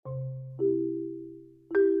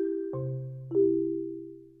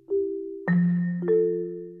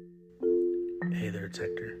it's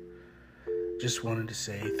Hector. Just wanted to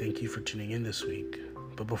say thank you for tuning in this week.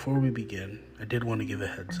 But before we begin, I did want to give a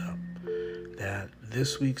heads up that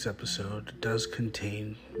this week's episode does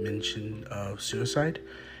contain mention of suicide.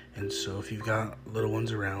 And so if you've got little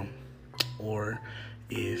ones around, or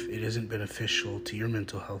if it isn't beneficial to your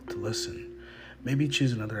mental health to listen, maybe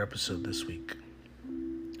choose another episode this week.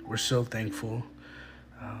 We're so thankful.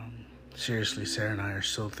 Seriously, Sarah and I are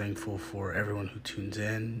so thankful for everyone who tunes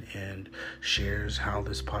in and shares how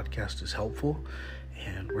this podcast is helpful.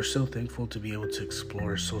 And we're so thankful to be able to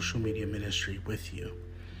explore social media ministry with you.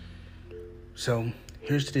 So,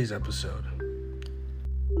 here's today's episode.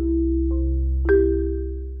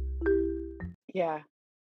 Yeah.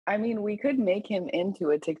 I mean, we could make him into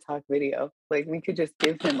a TikTok video. Like, we could just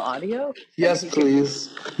give him audio. Yes,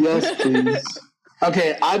 please. Yes, please.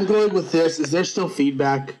 Okay, I'm going with this. Is there still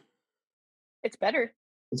feedback? It's better.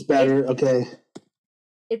 It's better? Okay.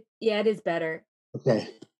 It is better. Okay.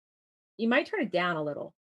 You might turn it down a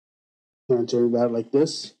little. Can I turn it down like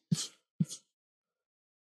this?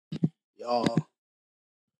 Y'all.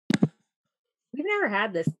 We've never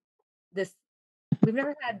had this. We've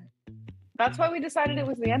never had. That's why we decided it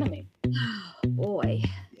was the enemy. Boy.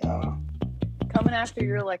 Yeah. Coming after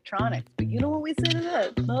your electronics. But you know what we say to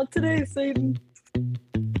that? Not today, Satan.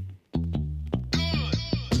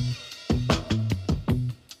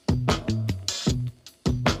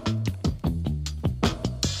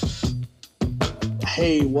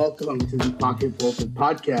 Hey, welcome to the Pocket Pulpit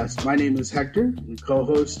Podcast. My name is Hector, I'm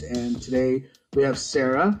co-host, and today we have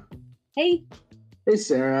Sarah. Hey. Hey,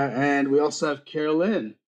 Sarah, and we also have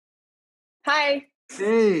Carolyn. Hi.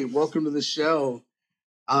 Hey, welcome to the show.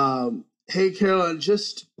 Hey, Carolyn,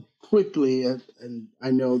 just quickly, and I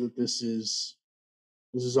know that this is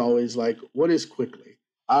always like, what is quickly?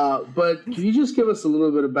 But can you just give us a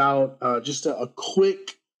little bit about just a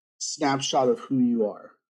quick snapshot of who you are?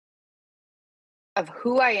 Of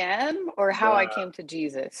who I am or how I came to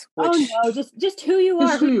Jesus? Oh no, just who you are.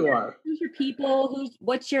 Just who you are. Who's your people?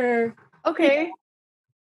 What's your... Okay.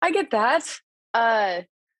 I get that.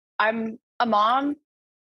 I'm a mom,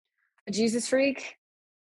 a Jesus freak,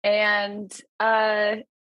 and an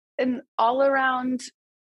all-around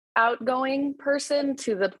outgoing person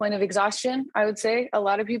to the point of exhaustion, I would say. A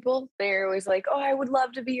lot of people, they're always like, oh, I would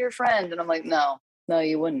love to be your friend. And I'm like, no,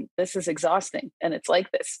 you wouldn't. This is exhausting. And it's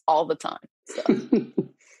like this all the time. So,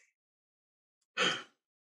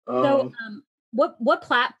 what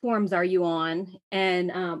platforms are you on?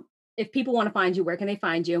 And if people want to find you, where can they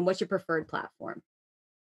find you? And what's your preferred platform?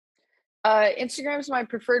 Instagram is my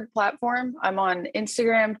preferred platform. I'm on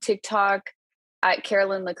Instagram, TikTok at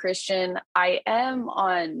Carolyn the Christian. I am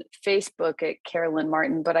on Facebook at Carolyn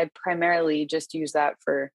Martin, but I primarily just use that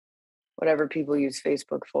for whatever people use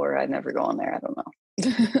Facebook for. I never go on there. I don't know.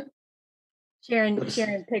 Sharing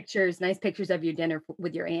pictures, nice pictures of your dinner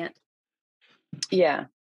with your aunt. Yeah,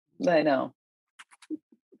 I know.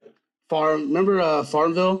 Remember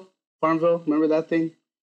Farmville? Remember that thing?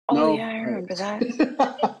 Oh, no? Yeah, I remember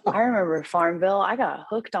that. I remember Farmville. I got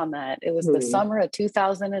hooked on that. It was the summer of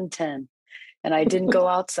 2010, and I didn't go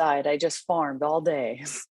outside. I just farmed all day.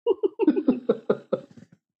 It's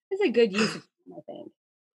a good use of time, I think.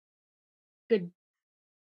 Good,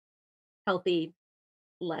 healthy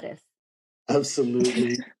lettuce.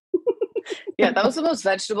 Absolutely. Yeah, that was the most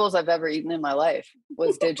vegetables I've ever eaten in my life,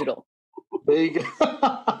 was digital. There you go.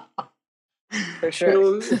 For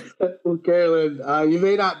sure. Well, Carolyn, you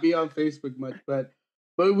may not be on Facebook much, but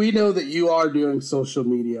we know that you are doing social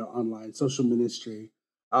media online, social ministry.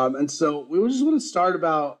 And so we just want to start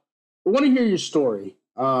we want to hear your story.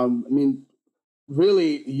 I mean,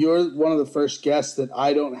 really, you're one of the first guests that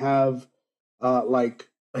I don't have like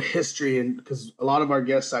a history in, because a lot of our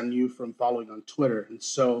guests I knew from following on Twitter. And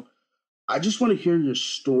so I just want to hear your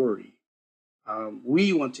story.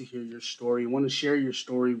 We want to hear your story, want to share your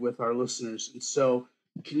story with our listeners. And so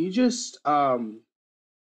can you just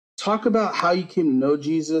talk about how you came to know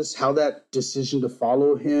Jesus, how that decision to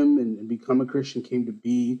follow him and become a Christian came to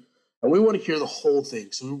be? And we want to hear the whole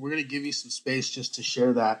thing. So we're going to give you some space just to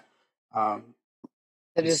share that.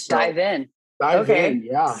 Dive in. Dive in,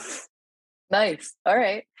 yeah. Nice. All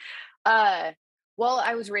right. Well,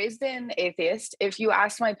 I was raised in atheist. If you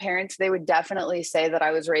ask my parents, they would definitely say that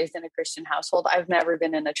I was raised in a Christian household. I've never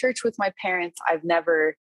been in a church with my parents.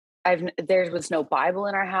 There was no Bible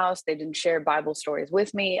in our house. They didn't share Bible stories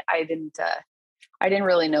with me. I didn't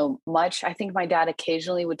really know much. I think my dad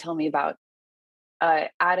occasionally would tell me about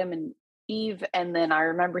Adam and Eve. And then I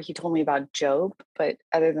remember he told me about Job, but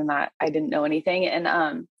other than that, I didn't know anything.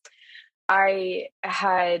 And I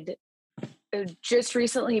had just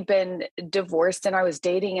recently been divorced, and I was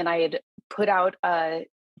dating, and I had put out a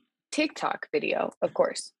TikTok video, of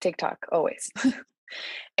course, TikTok always.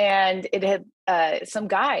 And it had some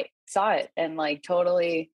guy saw it and like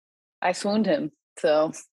totally I swooned him.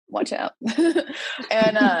 So watch out.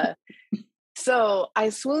 And so I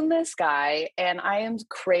swooned this guy and I am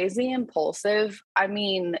crazy impulsive. I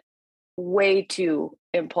mean, way too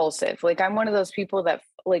impulsive. Like I'm one of those people that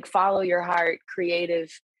like follow your heart,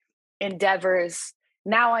 creative endeavors.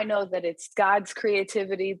 Now I know that it's God's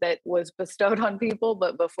creativity that was bestowed on people,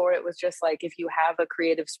 but before it was just like if you have a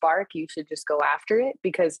creative spark, you should just go after it,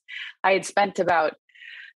 because I had spent about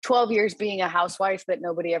 12 years being a housewife that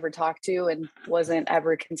nobody ever talked to and wasn't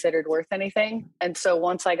ever considered worth anything. And so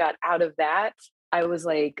once I got out of that, I was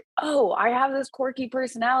like, oh, I have this quirky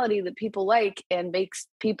personality that people like and makes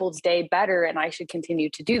people's day better, and I should continue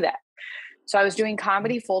to do that. So I was doing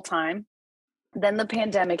comedy full time. Then the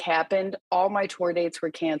pandemic happened. All my tour dates were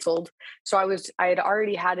canceled. So I had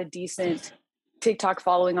already had a decent TikTok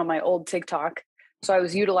following on my old TikTok. So I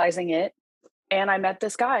was utilizing it. And I met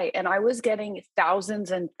this guy and I was getting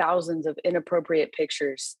thousands and thousands of inappropriate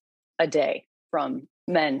pictures a day from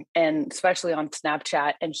men, and especially on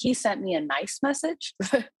Snapchat. And he sent me a nice message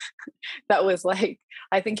that was like,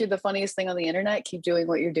 I think you're the funniest thing on the internet. Keep doing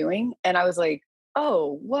what you're doing. And I was like,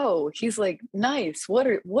 oh, whoa. He's like, nice.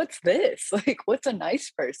 What's this? Like, what's a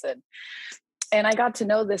nice person? And I got to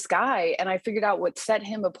know this guy and I figured out what set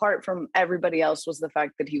him apart from everybody else was the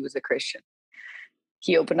fact that he was a Christian.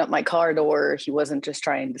 He opened up my car door. He wasn't just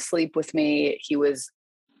trying to sleep with me. He was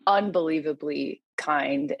unbelievably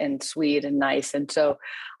kind and sweet and nice. And so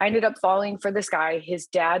I ended up falling for this guy. His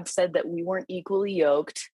dad said that we weren't equally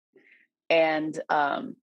yoked. And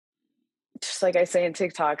just like I say in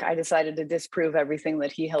TikTok, I decided to disprove everything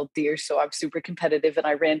that he held dear. So I'm super competitive. And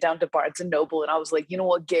I ran down to Barnes and Noble and I was like, you know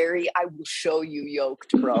what, Gary, I will show you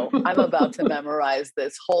yoked, bro. I'm about to memorize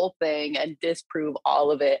this whole thing and disprove all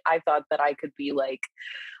of it. I thought that I could be like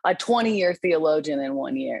a 20-year theologian in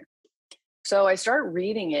 1 year. So I start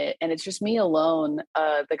reading it and it's just me alone.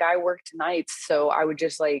 The guy worked nights. So I would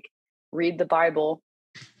just like read the Bible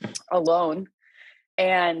alone.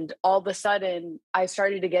 And all of a sudden I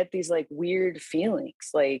started to get these like weird feelings,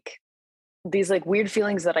 like these like weird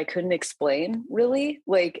feelings that I couldn't explain really.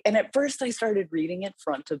 Like, and at first I started reading it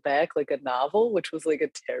front to back like a novel, which was like a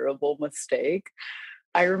terrible mistake.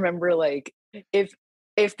 I remember like, if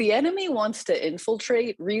the enemy wants to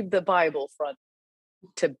infiltrate, read the Bible front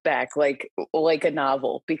to back like a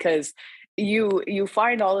novel, because you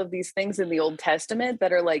find all of these things in the Old Testament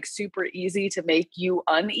that are like super easy to make you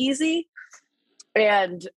uneasy.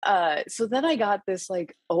 And so then I got this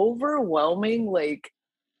like overwhelming like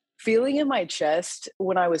feeling in my chest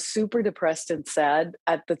when I was super depressed and sad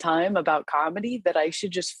at the time about comedy that I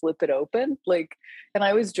should just flip it open. Like, and I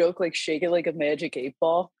always joke like shake it like a magic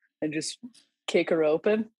 8-ball and just kick her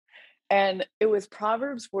open. And it was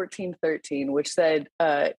Proverbs 14:13, which said,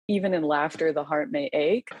 even in laughter, the heart may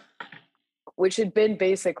ache, which had been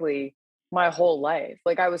basically my whole life.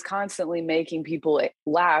 Like I was constantly making people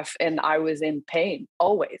laugh and I was in pain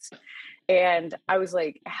always. And I was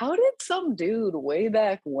like, how did some dude way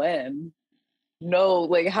back when know,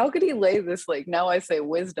 like, how could he lay this, like, now I say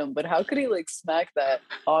wisdom, but how could he like smack that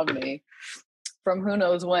on me from who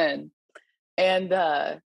knows when? And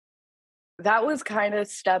that was kind of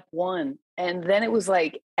step one. And then it was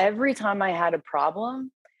like every time I had a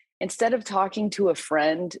problem, instead of talking to a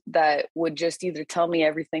friend that would just either tell me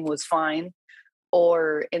everything was fine,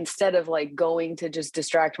 or instead of like going to just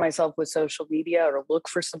distract myself with social media or look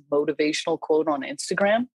for some motivational quote on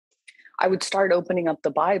Instagram, I would start opening up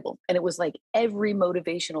the Bible. And it was like every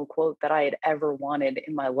motivational quote that I had ever wanted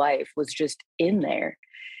in my life was just in there.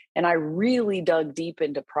 And I really dug deep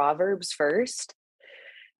into Proverbs first.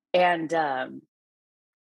 And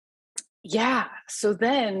yeah, so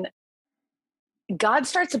then God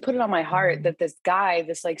starts to put it on my heart that this guy,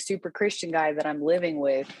 this like super Christian guy that I'm living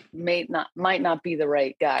with might not be the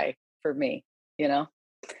right guy for me, you know?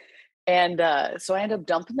 And so I end up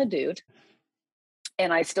dumping the dude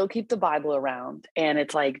and I still keep the Bible around. And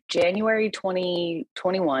it's like January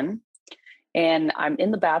 2021 and I'm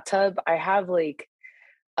in the bathtub. I have like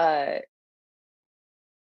a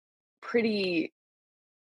pretty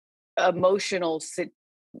emotional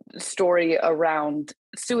story around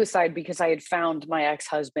suicide because I had found my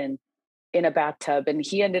ex-husband in a bathtub and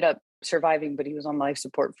he ended up surviving, but he was on life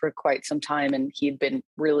support for quite some time. And he's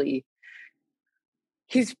really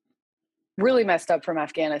messed up from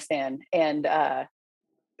Afghanistan. And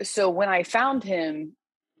so when I found him,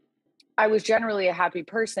 I was generally a happy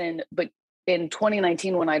person, but in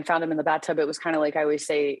 2019, when I'd found him in the bathtub, it was kind of like I always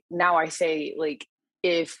say, now I say, like,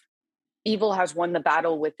 if evil has won the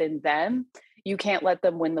battle within them, you can't let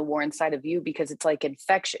them win the war inside of you, because it's like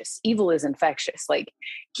infectious. Evil is infectious. Like,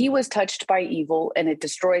 he was touched by evil and it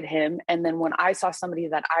destroyed him. And then when I saw somebody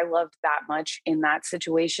that I loved that much in that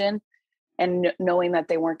situation, and knowing that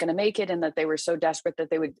they weren't going to make it and that they were so desperate that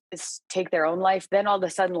they would take their own life, then all of a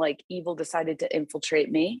sudden, like, evil decided to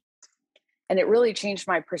infiltrate me. And it really changed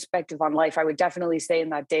my perspective on life. I would definitely say in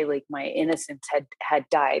that day, like, my innocence had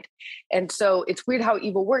died. And so it's weird how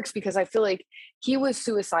evil works, because I feel like he was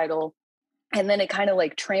suicidal, and then it kind of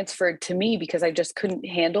like transferred to me because I just couldn't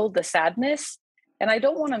handle the sadness. And I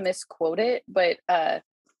don't want to misquote it, but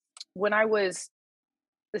when I was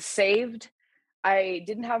saved, I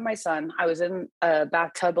didn't have my son. I was in a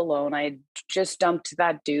bathtub alone. I had just dumped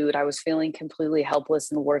that dude. I was feeling completely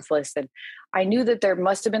helpless and worthless. And I knew that there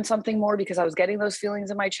must have been something more, because I was getting those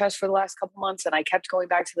feelings in my chest for the last couple months. And I kept going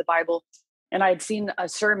back to the Bible. And I'd seen a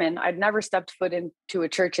sermon. I'd never stepped foot into a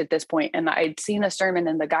church at this point. And I'd seen a sermon,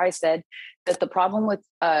 and the guy said that the problem with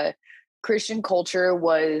Christian culture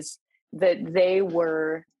was that they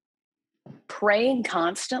were praying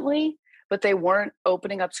constantly, but they weren't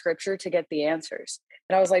opening up scripture to get the answers.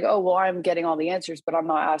 And I was like, oh, well, I'm getting all the answers, but I'm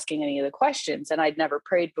not asking any of the questions. And I'd never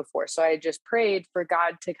prayed before. So I just prayed for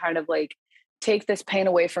God to kind of like take this pain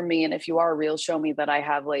away from me. And if you are real, show me that I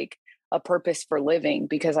have like a purpose for living,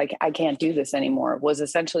 because I can't do this anymore, was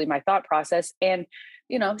essentially my thought process. And,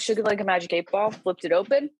 shook it like a magic 8-ball, flipped it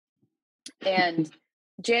open. And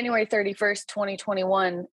January 31st,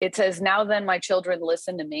 2021, it says, now then, my children,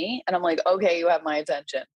 listen to me. And I'm like, okay, you have my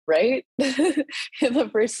attention, right? In the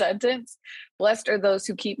first sentence, blessed are those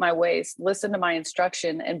who keep my ways, listen to my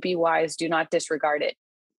instruction, and be wise, do not disregard it.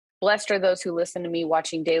 Blessed are those who listen to me,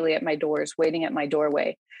 watching daily at my doors, waiting at my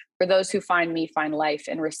doorway. For those who find me find life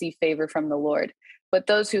and receive favor from the Lord. But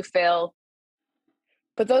those who fail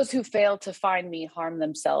to find me harm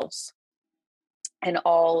themselves. And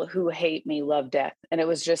all who hate me love death. And it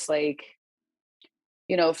was just like,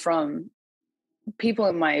 from people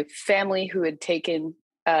in my family who had taken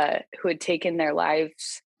their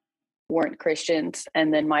lives, weren't Christians.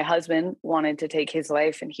 And then my husband wanted to take his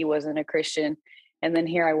life, and he wasn't a Christian. And then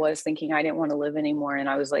here I was thinking I didn't want to live anymore. And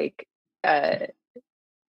I was like, it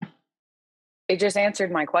just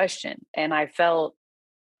answered my question. And I felt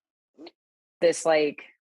this like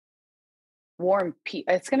warm peace.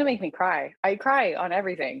 It's going to make me cry. I cry on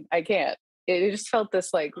everything. I can't. It just felt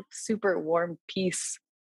this like super warm peace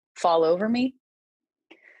fall over me.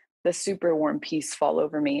 The super warm peace fall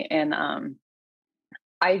over me. And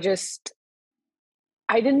I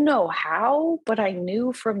didn't know how, but I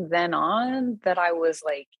knew from then on that I was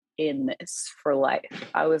like in this for life.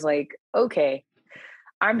 I was like, okay,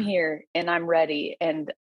 I'm here and I'm ready.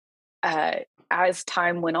 And as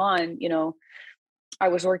time went on, I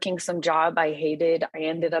was working some job I hated. I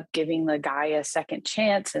ended up giving the guy a second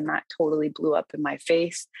chance, and that totally blew up in my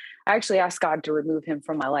face. I actually asked God to remove him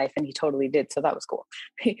from my life, and he totally did. So that was cool.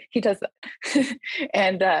 He does that.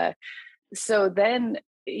 And so then,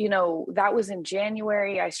 that was in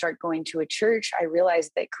January. I start going to a church. I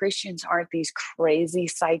realized that Christians aren't these crazy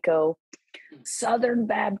psycho Southern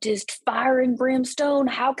Baptist fire and brimstone.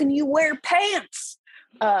 How can you wear pants?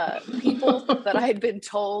 People that I had been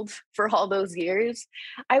told for all those years.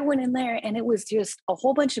 I went in there, and it was just a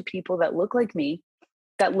whole bunch of people that look like me,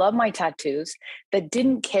 that love my tattoos, that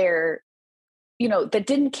didn't care,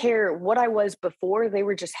 what I was before. They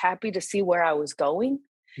were just happy to see where I was going.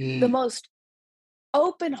 The most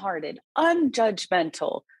open-hearted,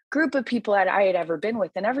 unjudgmental group of people that I had ever been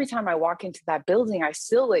with. And every time I walk into that building, I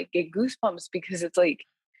still like get goosebumps, because it's like,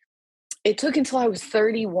 it took until I was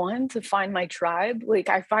 31 to find my tribe. Like,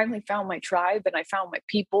 I finally found my tribe, and I found my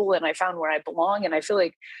people, and I found where I belong. And I feel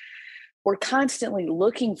like we're constantly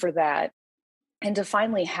looking for that, and to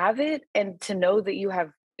finally have it, and to know that you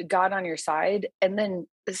have God on your side. And then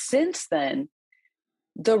since then,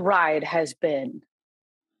 the ride has been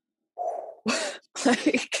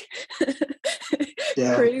like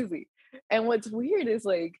crazy. And what's weird is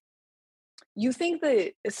like, you think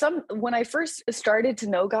that when I first started to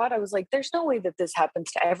know God, I was like, there's no way that this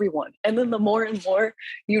happens to everyone. And then the more and more,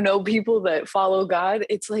 people that follow God,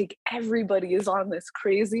 it's like everybody is on this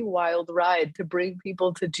crazy wild ride to bring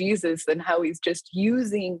people to Jesus, and how he's just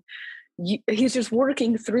he's just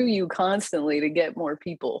working through you constantly to get more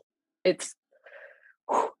people. It's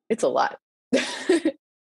a lot.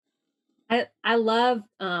 I love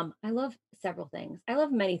several things. I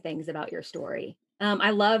love many things about your story. I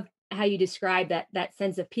love how you describe that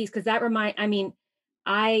sense of peace, because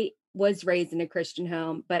I was raised in a Christian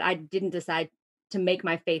home, but I didn't decide to make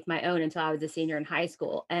my faith my own until I was a senior in high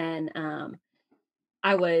school. And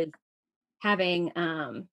I was having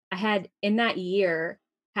I had in that year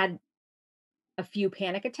had a few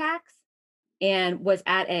panic attacks and was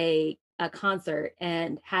at a concert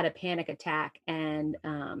and had a panic attack and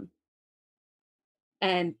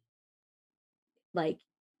like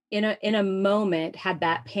in a moment had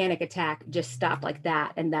that panic attack just stopped like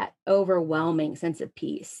that, and that overwhelming sense of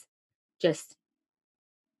peace just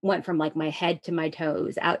went from like my head to my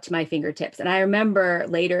toes out to my fingertips. And I remember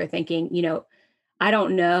later thinking, I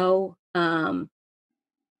don't know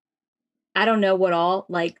I don't know what all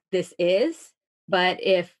like this is, but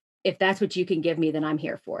if that's what you can give me, then I'm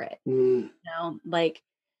here for it. Like,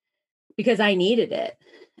 because I needed it.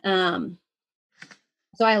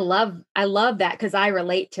 So I love that, because I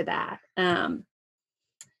relate to that.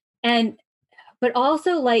 But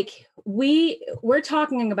also, like, we're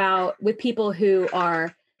talking about with people who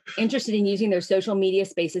are interested in using their social media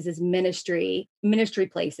spaces as ministry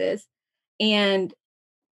places. And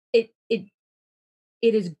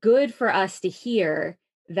it is good for us to hear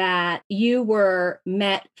that you were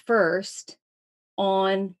met first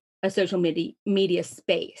on a social media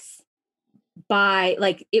space by,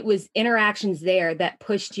 like, it was interactions there that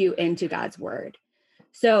pushed you into God's word.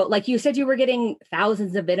 So like you said, you were getting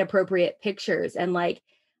thousands of inappropriate pictures. And like,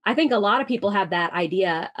 I think a lot of people have that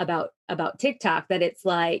idea about TikTok, that it's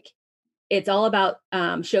like, it's all about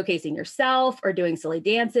showcasing yourself or doing silly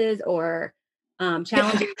dances or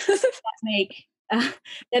challenges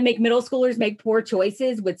that make middle schoolers make poor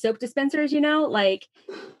choices with soap dispensers, like,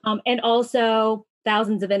 and also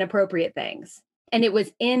thousands of inappropriate things. And it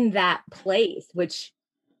was in that place, which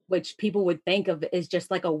people would think of as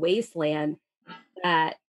just like a wasteland,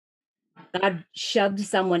 that God shoved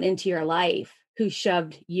someone into your life who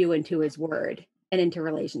shoved you into his word and into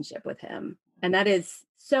relationship with him. And that is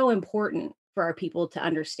so important for our people to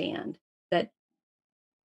understand,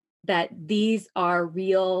 that these are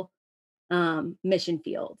real mission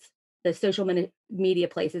fields. The social media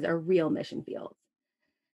places are real mission fields.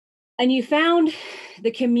 And you found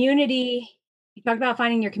the community. You talked about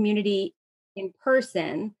finding your community in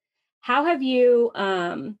person. How have you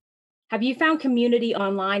found community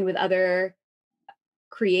online with other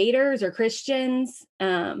creators or Christians?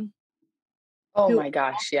 Oh my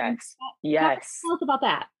gosh, yes. Tell us about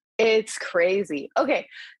that. It's crazy. Okay,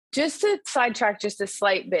 just to sidetrack just a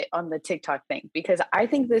slight bit on the TikTok thing, because I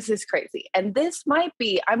think this is crazy. And this might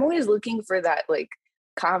be, I'm always looking for that like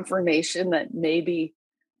confirmation that maybe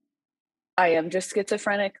I am just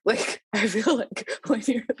schizophrenic. Like, I feel like when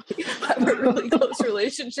you have a really close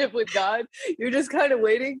relationship with God, you're just kind of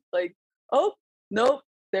waiting, like, oh, nope,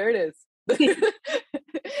 there it is.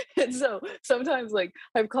 And so sometimes, like,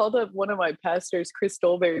 I've called up one of my pastors, Chris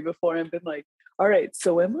Dolberry, before and been like, all right,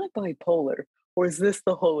 so am I bipolar or is this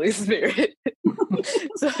the Holy Spirit?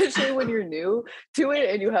 So especially when you're new to it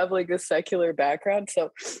and you have like a secular background.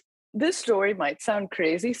 So this story might sound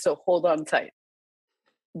crazy, so hold on tight.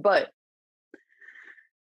 But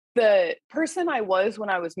the person I was when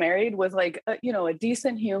I was married was like, a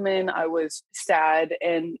decent human. I was sad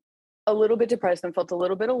and a little bit depressed and felt a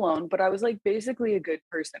little bit alone, but I was like basically a good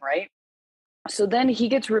person, right? So then he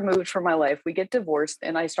gets removed from my life. We get divorced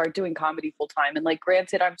and I start doing comedy full time. And like,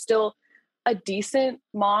 granted, I'm still a decent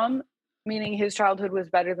mom, meaning his childhood was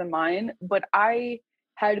better than mine, but I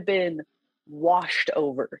had been washed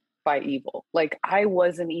over by evil. Like, I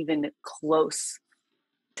wasn't even close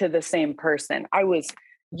to the same person. I was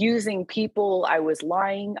using people, I was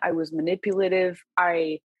lying, I was manipulative,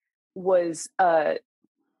 I was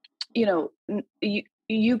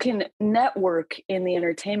you can network in the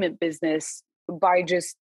entertainment business by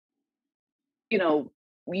just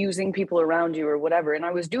using people around you or whatever, and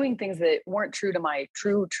I was doing things that weren't true to my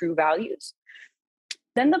true values.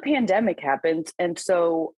 Then the pandemic happened, and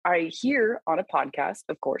so I hear on a podcast,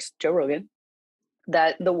 of course, Joe Rogan,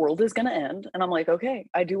 that the world is going to end. And I'm like, okay,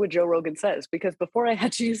 I do what Joe Rogan says, because before I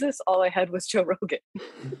had Jesus, all I had was Joe Rogan.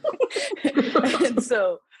 And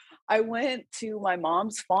so I went to my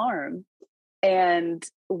mom's farm, and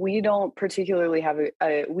we don't particularly have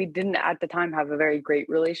we didn't at the time have a very great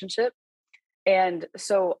relationship. And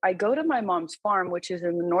so I go to my mom's farm, which is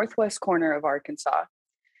in the northwest corner of Arkansas.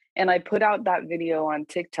 And I put out that video on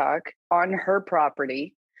TikTok on her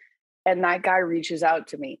property. And that guy reaches out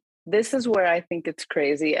to me. This is where I think it's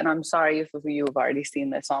crazy. And I'm sorry if you have already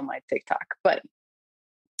seen this on my TikTok, but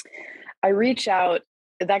I reach out,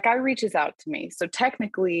 that guy reaches out to me. So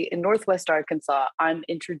technically in Northwest Arkansas, I'm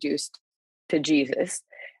introduced to Jesus.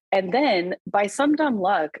 And then by some dumb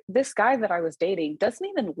luck, this guy that I was dating doesn't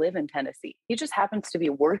even live in Tennessee. He just happens to be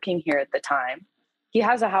working here at the time. He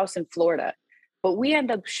has a house in Florida, but we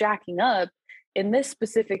end up shacking up in this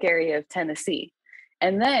specific area of Tennessee.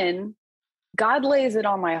 And then God lays it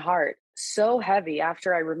on my heart so heavy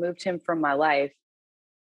after I removed him from my life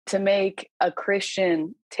to make a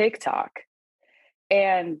Christian TikTok.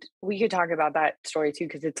 And we could talk about that story too,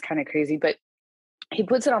 because it's kind of crazy, but he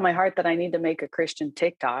puts it on my heart that I need to make a Christian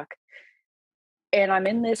TikTok. And I'm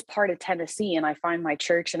in this part of Tennessee, and I find my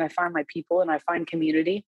church, and I find my people, and I find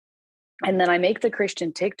community. And then I make the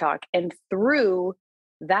Christian TikTok. And through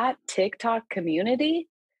that TikTok community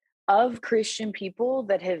of Christian people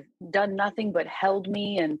that have done nothing but held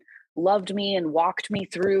me and loved me and walked me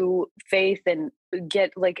through faith, and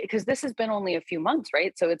get like, because this has been only a few months,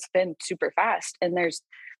 right? So it's been super fast. And there's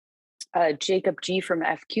Jacob G from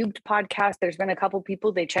F Cubed podcast. There's been a couple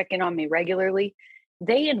people, they check in on me regularly.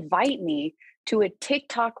 They invite me to a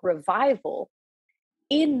TikTok revival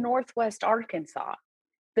in Northwest Arkansas,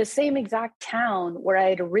 the same exact town where I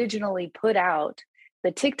had originally put out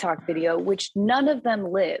the TikTok video, which none of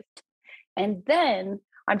them lived. And then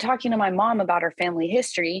I'm talking to my mom about our family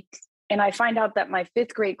history, and I find out that my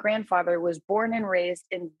 5th great grandfather was born and raised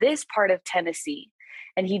in this part of Tennessee.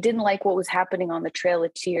 And he didn't like what was happening on the Trail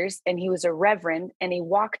of Tears. And he was a reverend, and he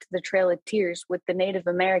walked the Trail of Tears with the Native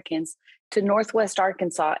Americans to Northwest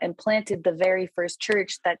Arkansas and planted the very first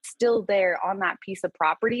church that's still there on that piece of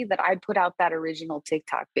property that I put out that original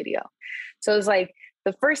TikTok video. So it was like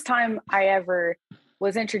the first time I ever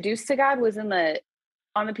was introduced to God was on the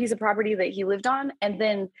piece of property that he lived on. And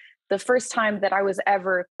then the first time that I was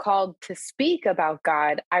ever called to speak about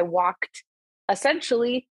God, I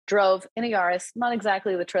drove in a Yaris, not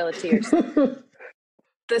exactly the Trail of Tears,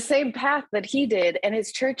 the same path that he did. And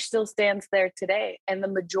his church still stands there today. And the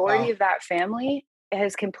majority of that family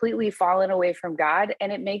has completely fallen away from God.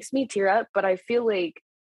 And it makes me tear up. But I feel like,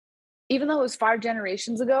 even though it was 5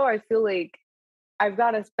 generations ago, I feel like I've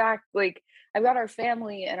got us back. Like, I've got our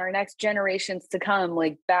family and our next generations to come,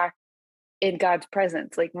 like, back in God's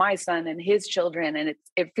presence, like my son and his children. And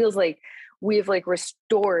it feels like we've like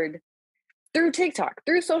restored through TikTok,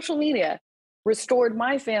 through social media, restored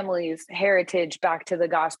my family's heritage back to the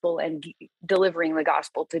gospel and delivering the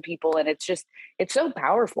gospel to people. And it's so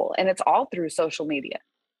powerful, and it's all through social media.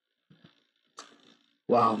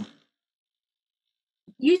 Wow.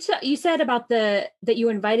 You said about that you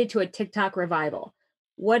invited to a TikTok revival.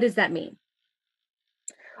 What does that mean?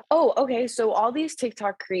 Oh, okay. So all these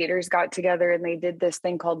TikTok creators got together and they did this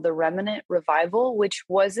thing called the Remnant Revival, which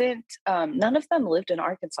wasn't, none of them lived in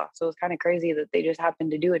Arkansas. So it was kind of crazy that they just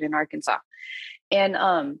happened to do it in Arkansas.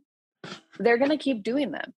 And they're going to keep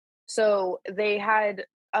doing them. So they had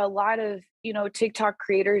a lot of, TikTok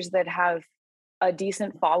creators that have a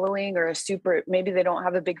decent following, or maybe they don't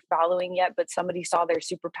have a big following yet, but somebody saw their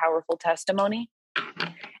super powerful testimony,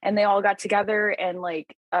 and they all got together and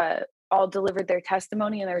all delivered their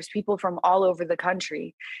testimony, and there was people from all over the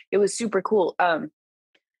country. It was super cool.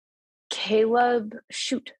 Caleb,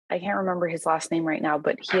 I can't remember his last name right now,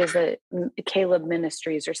 but he has a Caleb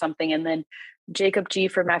Ministries or something. And then Jacob G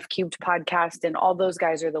from F Cubed podcast, and all those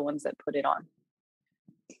guys are the ones that put it on.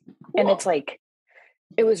 Cool. And it's like,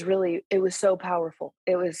 it was so powerful.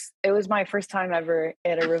 It was my first time ever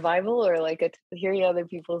at a revival, or hearing other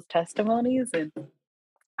people's testimonies, and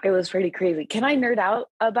it was pretty crazy. Can I nerd out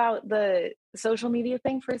about the social media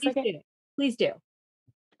thing for a second? Please do.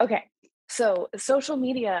 Okay. So social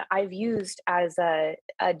media I've used as a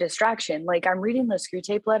distraction. Like, I'm reading the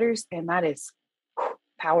Screwtape Letters, and that is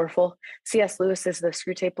powerful. C.S. Lewis is the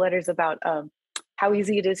Screwtape Letters about how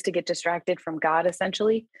easy it is to get distracted from God,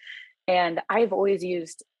 essentially. And I've always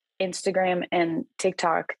used Instagram and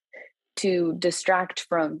TikTok to distract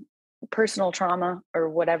from personal trauma or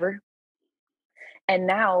whatever. And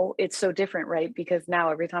now it's so different, right? Because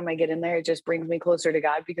now every time I get in there, it just brings me closer to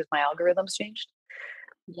God because my algorithm's changed.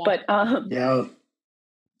 Yeah. But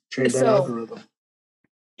change that algorithm.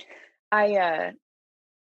 I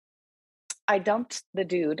dumped the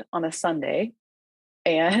dude on a Sunday,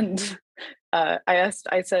 and I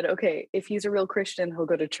said, okay, if he's a real Christian, he'll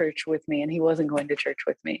go to church with me. And he wasn't going to church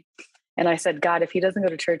with me. And I said, God, if he doesn't go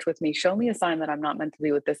to church with me, show me a sign that I'm not meant to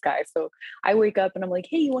be with this guy. So I wake up and I'm like,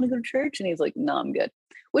 hey, you want to go to church? And he's like, no, I'm good.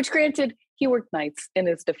 Which, granted, he worked nights in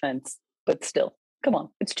his defense, but still, come on,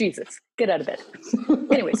 it's Jesus. Get out of bed.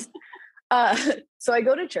 Anyways, so I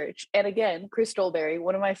go to church, and again, Chris Stolberry,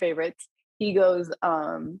 one of my favorites, he goes,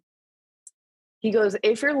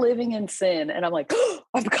 if you're living in sin, and I'm like, oh,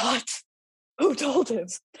 I forgot. Who told him?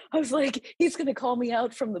 I was like, he's going to call me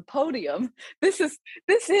out from the podium. This is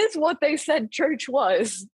what they said church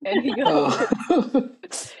was. And he goes,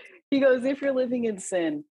 if you're living in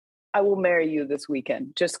sin, I will marry you this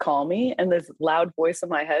weekend. Just call me. And this loud voice in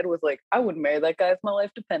my head was like, I wouldn't marry that guy if my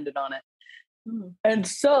life depended on it. And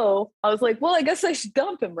so I was like, well, I guess I should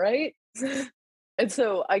dump him, right? And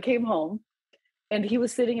so I came home and he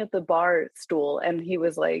was sitting at the bar stool and he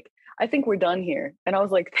was like, I think we're done here. And I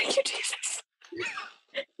was like, thank you, Jesus.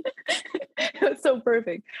 It was so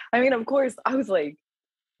perfect. I mean, of course, I was like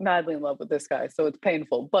madly in love with this guy. So it's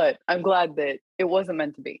painful, but I'm glad that it wasn't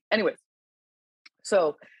meant to be. Anyways,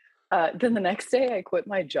 so then the next day I quit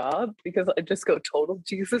my job because I just go total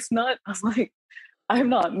Jesus nut. I was like, I'm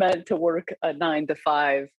not meant to work a 9 to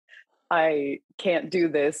 5. I can't do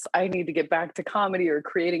this. I need to get back to comedy or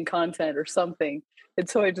creating content or something. And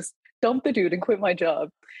so I just dumped the dude and quit my job.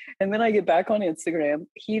 And then I get back on Instagram.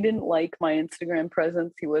 He didn't like my Instagram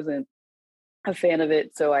presence. He wasn't a fan of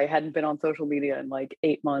it. So I hadn't been on social media in like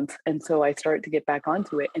 8 months. And so I started to get back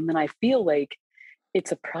onto it. And then I feel like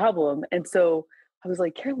it's a problem. And so I was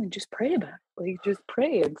like, Carolyn, just pray about it. Like, just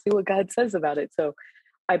pray and see what God says about it. So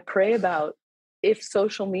I pray about if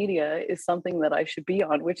social media is something that I should be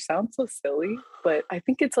on, which sounds so silly, but I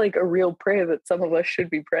think it's like a real prayer that some of us should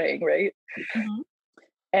be praying, right? Mhm.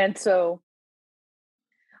 And so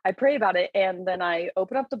I pray about it, and then I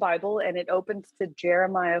open up the Bible and it opens to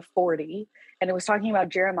Jeremiah 40, and it was talking about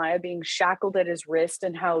Jeremiah being shackled at his wrist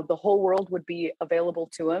and how the whole world would be available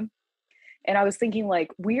to him. And I was thinking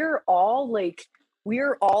we're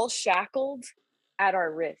all shackled at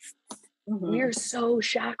our wrists. We're Mhm. so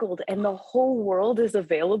shackled and the whole world is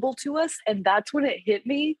available to us. And that's when it hit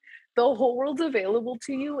me. The whole world's available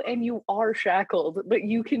to you and you are shackled, but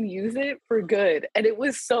you can use it for good. And it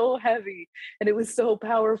was so heavy and it was so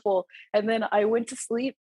powerful. And then I went to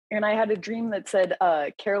sleep and I had a dream that said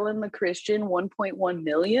Carolyn the Christian 1.1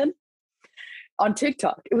 million on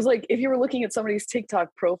TikTok. It was like if you were looking at somebody's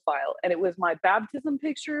TikTok profile and it was my baptism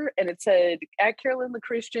picture and it said at Carolyn the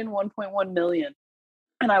Christian 1.1 million.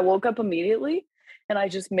 And I woke up immediately and I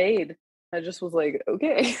just was like,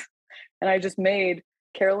 okay. And I just made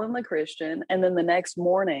Carolyn the Christian. And then the next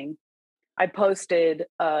morning, I posted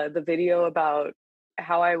the video about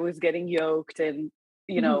how I was getting yoked and,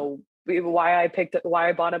 Mhm. why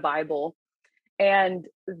I bought a Bible. And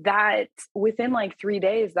that within like 3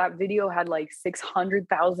 days, that video had like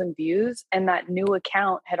 600,000 views. And that new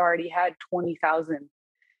account had already had 20,000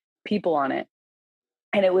 people on it.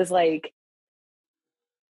 And it was like,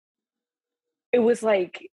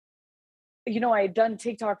 I had done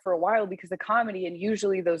TikTok for a while because of comedy, and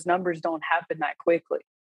usually those numbers don't happen that quickly.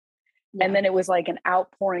 And Yeah. then it was like an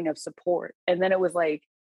outpouring of support. And then it was like,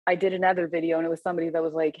 I did another video and it was somebody that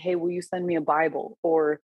was like, hey, will you send me a Bible?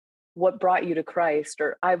 Or what brought you to Christ?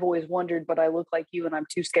 Or I've always wondered, but I look like you and I'm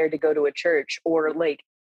too scared to go to a church. Or like,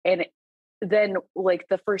 and then like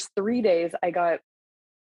the first 3 days, I got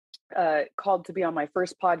called to be on my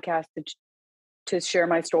first podcast to share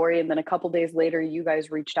my story. And then a couple days later, you guys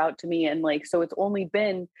reached out to me. And like, so it's only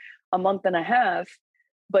been a month and a half,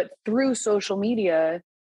 but through social media,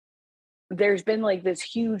 there's been like this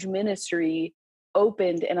huge ministry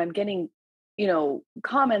opened, and I'm getting,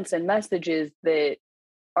 comments and messages that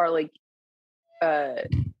are like,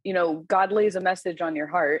 God lays a message on your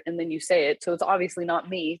heart and then you say it. So it's obviously not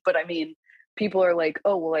me, but I mean, people are like,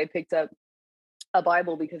 oh, well, I picked up a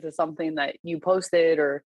Bible because of something that you posted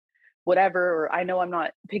or whatever, or I know I'm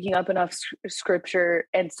not picking up enough scripture.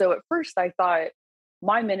 And so at first I thought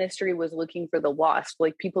my ministry was looking for the lost,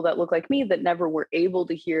 like people that look like me that never were able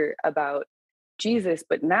to hear about Jesus.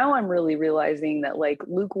 But now I'm really realizing that like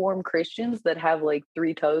lukewarm Christians that have like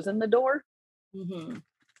 3 toes in the door Mhm.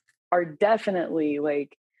 are definitely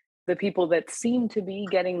like the people that seem to be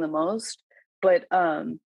getting the most. But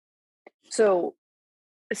so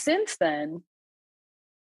since then,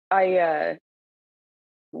 I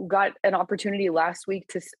got an opportunity last week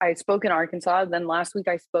I spoke in Arkansas. Then last week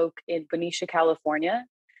I spoke in Benicia, California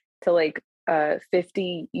to like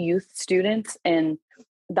 50 youth students. And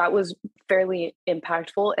that was fairly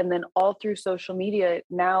impactful. And then all through social media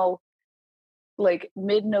now, like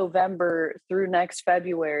mid-November through next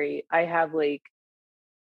February, I have like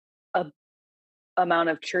a amount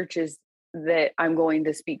of churches that I'm going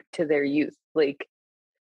to speak to their youth, like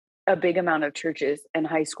a big amount of churches and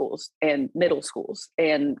high schools and middle schools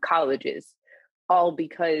and colleges, all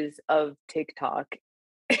because of TikTok.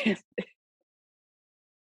 That's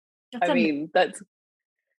I mean, that's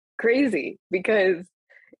crazy because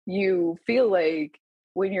you feel like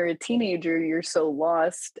when you're a teenager, you're so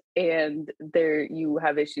lost and there you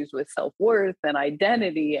have issues with self-worth and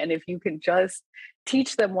identity. And if you can just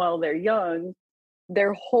teach them while they're young,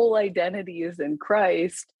 their whole identity is in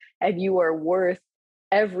Christ and you are worth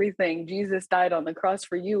everything. Jesus died on the cross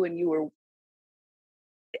for you and you were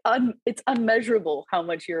it's unmeasurable how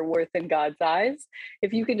much you're worth in God's eyes.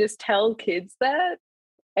 If you can just tell kids that,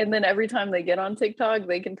 and then every time they get on TikTok,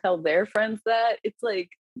 they can tell their friends that, it's like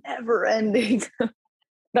Never ending.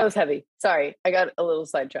 That was heavy. Sorry, I got a little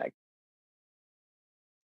sidetracked.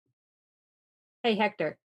 Hey,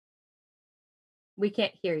 Hector, we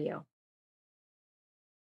can't hear you.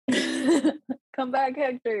 Come back,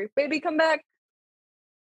 Hector. Baby, come back.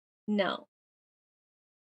 No.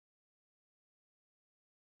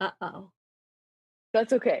 Uh-oh.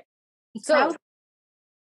 That's okay. It's So prob-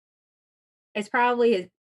 it's probably his.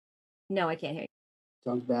 No, I can't hear you.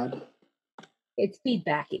 Sounds bad. It's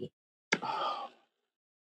feedbacky.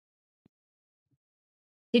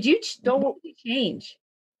 Did you what did you change?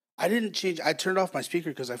 I didn't change. I turned off my speaker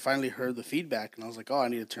because I finally heard the feedback, and I was like, "Oh, I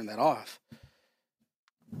need to turn that off."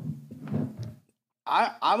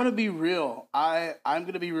 I'm gonna be real. I'm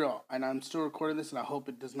gonna be real, and I'm still recording this, and I hope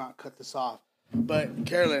it does not cut this off. But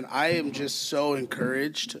Carolyn, I am just so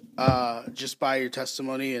encouraged, just by your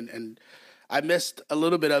testimony, and I missed a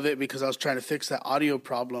little bit of it because I was trying to fix that audio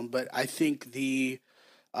problem. But I think just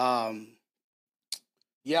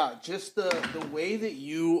the way that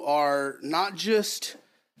you are not just.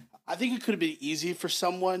 I think it could have been easy for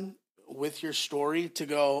someone with your story to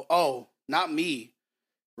go, "Oh, not me."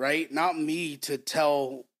 Right? Not me to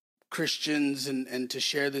tell Christians and to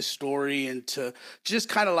share this story and to just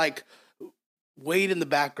kind of like wait in the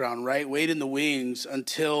background, right? Wait in the wings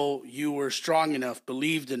until you were strong enough,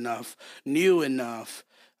 believed enough, knew enough,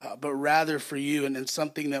 but rather for you. And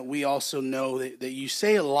something that we also know that you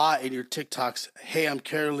say a lot in your TikToks, "Hey, I'm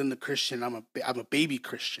Carolyn the Christian. I'm a baby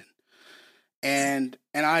Christian." And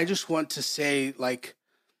I just want to say, like,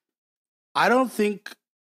 I don't think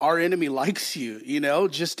our enemy likes you,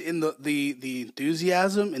 just in the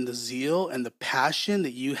enthusiasm and the zeal and the passion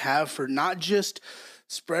that you have for not just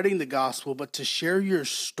spreading the gospel, but to share your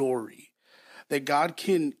story. That God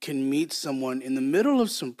can meet someone in the middle of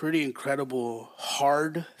some pretty incredible,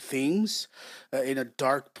 hard things, in a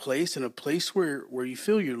dark place, in a place where you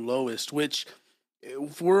feel your lowest, which,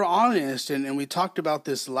 if we're honest, and we talked about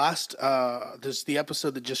this the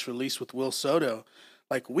episode that just released with Will Soto.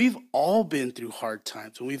 Like, we've all been through hard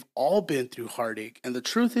times and we've all been through heartache. And the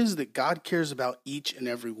truth is that God cares about each and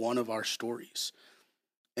every one of our stories.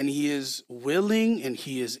 And he is willing and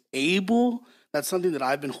he is able. That's something that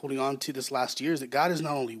I've been holding on to this last year, is that God is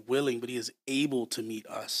not only willing, but he is able to meet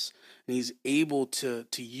us. And he's able to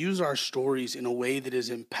use our stories in a way that is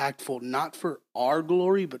impactful, not for our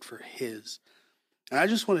glory, but for his. And I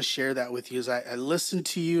just want to share that with you as I listen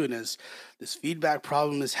to you, and as this feedback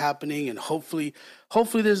problem is happening, and hopefully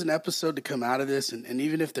there's an episode to come out of this. And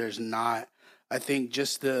even if there's not, I think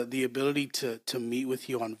just the ability to meet with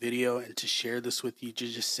you on video and to share this with you, to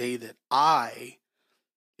just say that I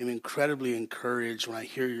am incredibly encouraged when I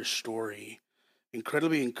hear your story,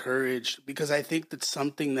 incredibly encouraged, because I think that's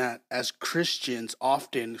something that as Christians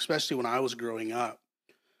often, especially when I was growing up,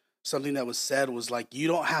 something that was said was like, you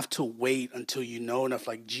don't have to wait until you know enough.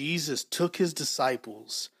 Like, Jesus took his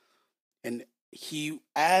disciples and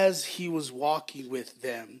as he was walking with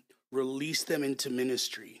them, released them into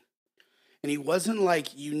ministry. And he wasn't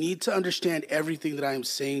like, you need to understand everything that I am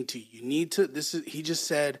saying to you. He just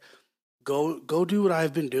said, go do what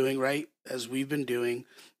I've been doing, right? As we've been doing.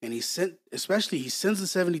 And he sends the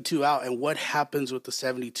 72 out. And what happens with the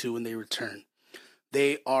 72 when they return?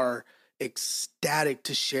 They are ecstatic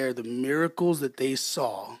to share the miracles that they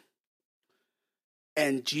saw,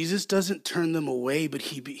 and Jesus doesn't turn them away, but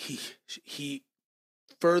he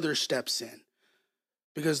further steps in,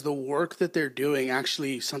 because the work that they're doing,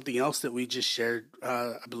 actually something else that we just shared,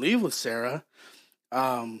 I believe with Sarah,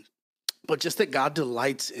 but just that God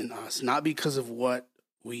delights in us, not because of what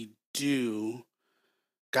we do.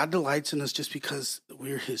 God delights in us just because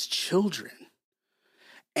we're his children.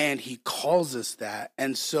 And he calls us that.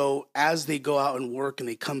 And so as they go out and work and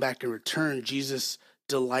they come back and return, Jesus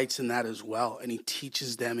delights in that as well. And he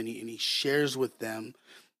teaches them, and he shares with them,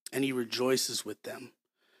 and he rejoices with them.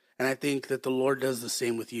 And I think that the Lord does the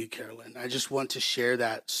same with you, Carolyn. I just want to share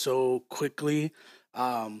that so quickly.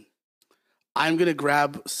 I'm going to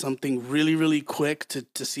grab something really, really quick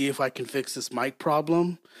to see if I can fix this mic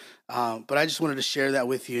problem. But I just wanted to share that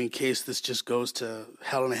with you in case this just goes to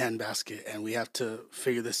hell in a handbasket and we have to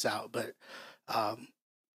figure this out. But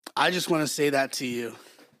I just want to say that to you.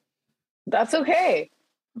 That's okay.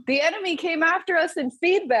 The enemy came after us in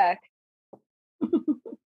feedback.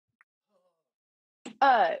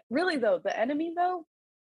 Really though, the enemy though,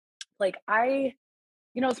 like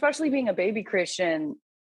especially being a baby Christian,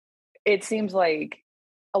 it seems like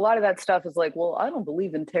a lot of that stuff is like, well, I don't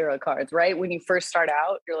believe in tarot cards, right? When you first start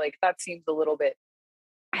out, you're like, that seems a little bit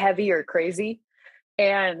heavy or crazy.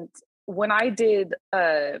 And when I did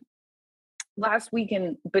last week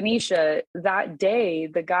in Benicia, that day,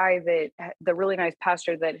 the really nice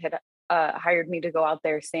pastor that had hired me to go out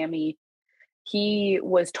there, Sammy, he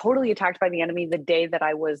was totally attacked by the enemy the day that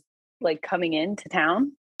I was like coming into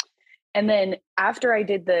town. And then after I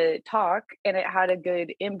did the talk and it had a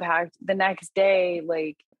good impact, the next day,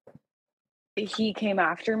 like he came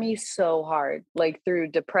after me so hard, like through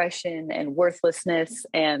depression and worthlessness.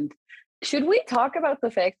 And should we talk about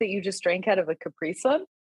the fact that you just drank out of a Capri Sun?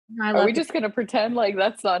 Are we just going to pretend like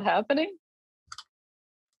that's not happening?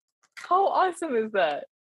 How awesome is that?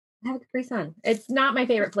 I have a Capri Sun. It's not my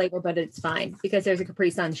favorite flavor, but it's fine because there's a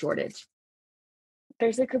Capri Sun shortage.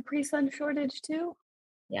 There's a Capri Sun shortage too?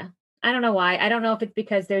 Yeah. I don't know why. I don't know if it's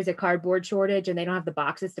because there's a cardboard shortage and they don't have the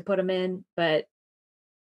boxes to put them in, but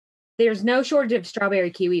there's no shortage of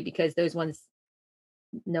strawberry kiwi because those ones,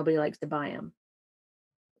 nobody likes to buy them.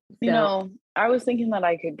 You know, I was thinking that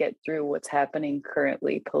I could get through what's happening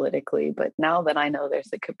currently politically, but now that I know there's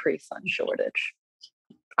a Capri Sun shortage,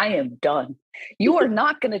 I am done. You are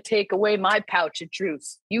not going to take away my pouch of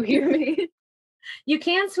juice. You hear me? You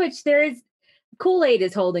can switch. Kool-Aid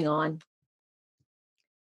is holding on.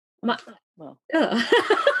 Well,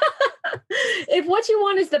 if what you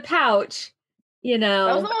want is the pouch, you know.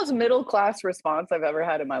 That was the most middle class response I've ever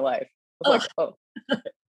had in my life. I was like,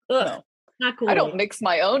 no. Not cool. I don't mix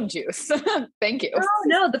my own juice. Thank you. Oh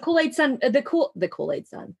no, the Kool-Aid Sun, the Kool-Aid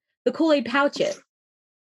Sun, the Kool-Aid pouches.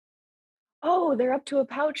 Oh, they're up to a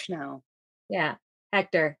pouch now. Yeah,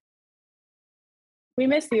 Hector. We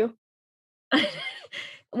miss you.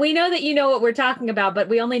 We know that you know what we're talking about, but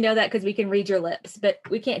we only know that because we can read your lips, but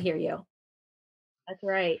we can't hear you. That's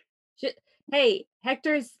right. Hey,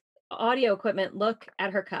 Hector's audio equipment, look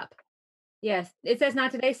at her cup. Yes, it says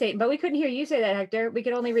not today, Satan, but we couldn't hear you say that, Hector. We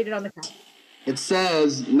could only read it on the cup. It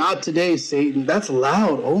says, not today, Satan. That's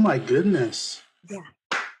loud. Oh my goodness. Yeah.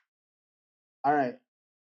 All right.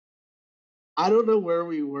 I don't know where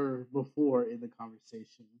we were before in the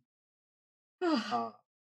conversation.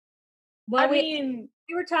 Well, we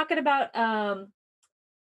were talking about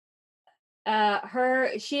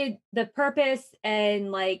she had the purpose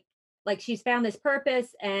and like she's found this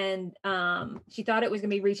purpose and she thought it was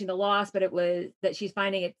going to be reaching the lost, but it was that she's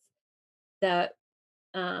finding it's the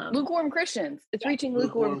lukewarm Christians. It's reaching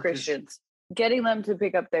lukewarm Christians. Getting them to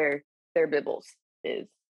pick up their Bibles is.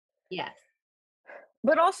 Yes.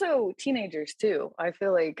 But also teenagers too. I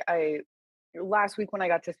feel like last week when I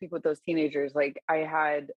got to speak with those teenagers, like I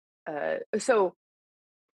had so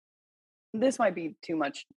this might be too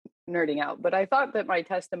much nerding out, but I thought that my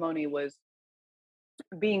testimony was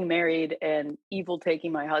being married and evil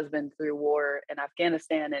taking my husband through war in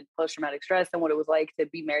Afghanistan and post-traumatic stress and what it was like to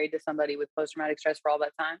be married to somebody with post-traumatic stress for all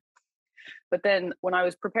that time. But then when I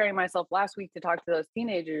was preparing myself last week to talk to those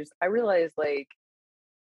teenagers, I realized like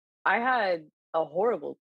I had a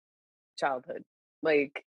horrible childhood.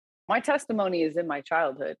 Like my testimony is in my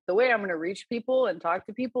childhood. The way I'm going to reach people and talk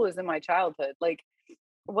to people is in my childhood. Like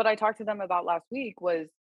what I talked to them about last week was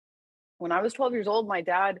when I was 12 years old, my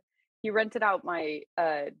dad, he rented out my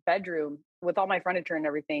bedroom with all my furniture and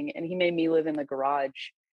everything. And he made me live in the garage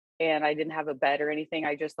and I didn't have a bed or anything.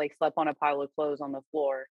 I just like slept on a pile of clothes on the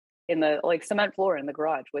floor in the like cement floor in the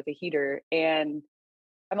garage with a heater. And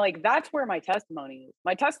I'm like, that's where my testimony is.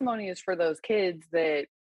 My testimony is for those kids that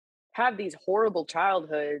have these horrible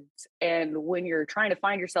childhoods. And when you're trying to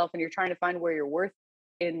find yourself and you're trying to find where you're worth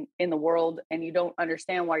in the world and you don't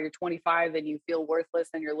understand why you're 25 and you feel worthless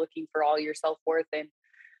and you're looking for all your self-worth. And,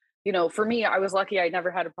 you know, for me, I was lucky. I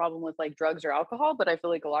never had a problem with like drugs or alcohol, but I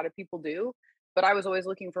feel like a lot of people do. But I was always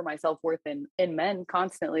looking for my self-worth in men,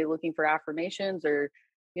 constantly looking for affirmations or,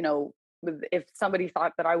 you know, if somebody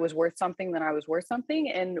thought that I was worth something, then I was worth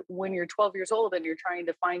something. And when you're 12 years old and you're trying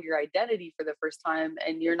to find your identity for the first time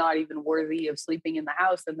and you're not even worthy of sleeping in the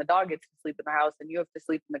house and the dog gets to sleep in the house and you have to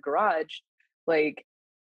sleep in the garage, like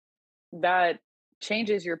that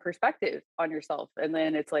changes your perspective on yourself. And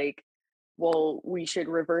then it's like, well, we should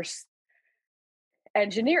reverse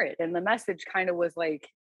engineer it. And the message kind of was like,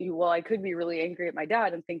 well, I could be really angry at my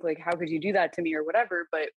dad and think like, how could you do that to me or whatever?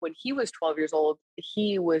 But when he was 12 years old,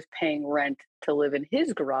 he was paying rent to live in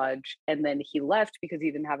his garage. And then he left because he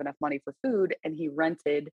didn't have enough money for food. And he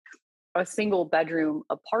rented a single bedroom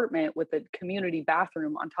apartment with a community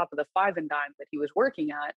bathroom on top of the 5 and dime that he was working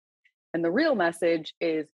at. And the real message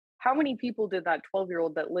is, how many people did that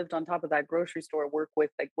 12-year-old that lived on top of that grocery store work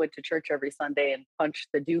with, like went to church every Sunday and punched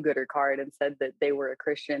the do-gooder card and said that they were a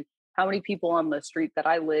Christian? How many people on the street that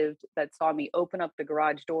I lived that saw me open up the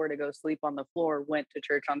garage door to go sleep on the floor went to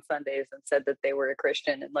church on Sundays and said that they were a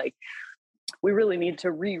Christian? And like, we really need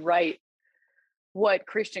to rewrite what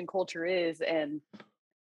Christian culture is. And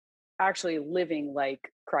actually living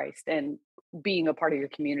like Christ and being a part of your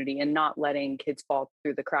community and not letting kids fall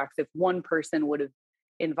through the cracks. If one person would have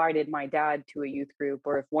invited my dad to a youth group,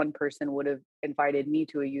 or if one person would have invited me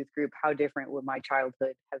to a youth group, how different would my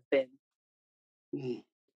childhood have been? Mm.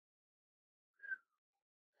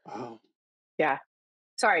 Wow. Yeah.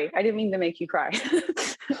 Sorry, I didn't mean to make you cry.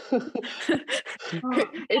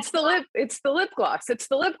 It's the lip gloss. It's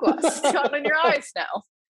the lip gloss. It's gone in your eyes now.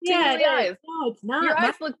 Yeah, Tingly eyes. no, it's not. Your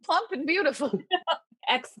eyes look plump and beautiful.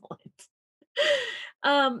 Excellent.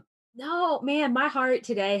 No, man, my heart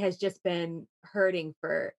today has just been hurting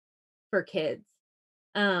for kids.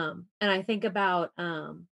 And I think about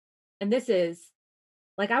and this is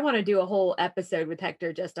like I want to do a whole episode with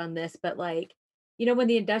Hector just on this, but like, when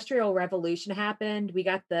the Industrial Revolution happened, we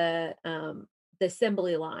got the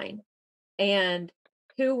assembly line. And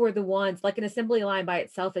who were the ones, like an assembly line by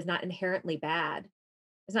itself is not inherently bad.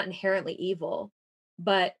 It's not inherently evil,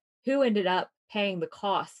 but who ended up paying the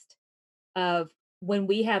cost of when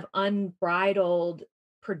we have unbridled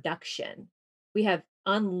production, we have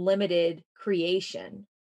unlimited creation.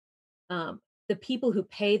 The people who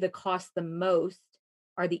pay the cost the most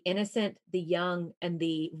are the innocent, the young, and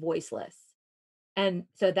the voiceless. And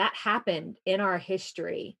so that happened in our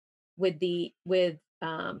history with in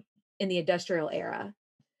the industrial era.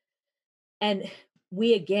 And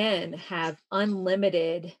we again have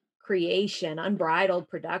unlimited creation, unbridled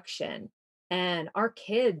production. And our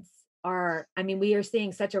kids are, I mean, we are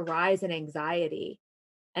seeing such a rise in anxiety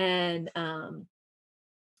and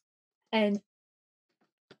and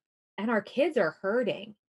our kids are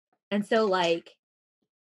hurting. And so like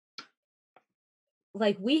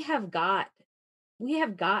we have got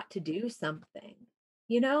to do something,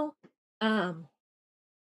 you know?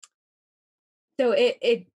 So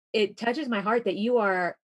it touches my heart that you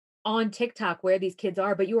are on TikTok where these kids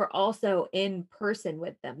are, but you are also in person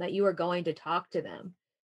with them, that you are going to talk to them.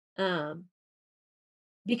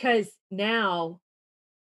 Because now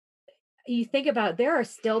you think about, there are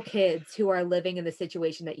still kids who are living in the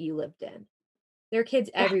situation that you lived in. There are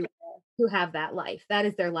kids everywhere who have that life. That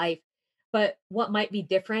is their life. But what might be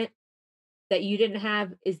different that you didn't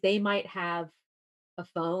have is they might have a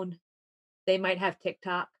phone. They might have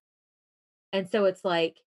TikTok. And so it's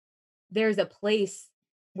like there's a place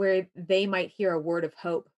where they might hear a word of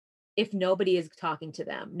hope if nobody is talking to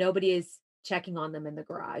them. Nobody is checking on them in the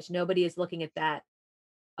garage. Nobody is looking at that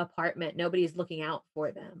apartment. Nobody is looking out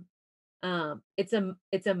for them. It's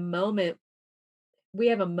a moment. We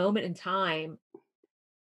have a moment in time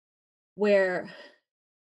where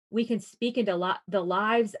we can speak into the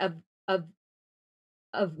lives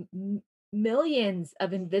of millions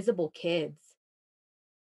of invisible kids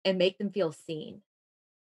and make them feel seen.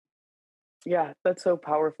 Yeah, that's so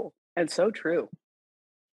powerful and so true.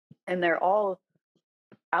 And they're all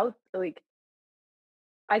out, like,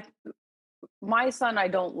 my son, I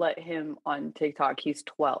don't let him on TikTok. He's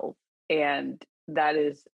 12, and that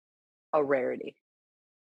is a rarity.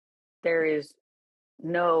 There's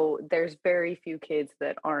very few kids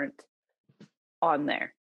that aren't on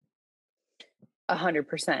there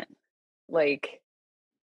 100%. Like,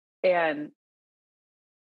 and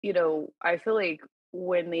I feel like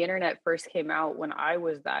when the internet first came out, when I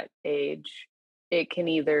was that age, it can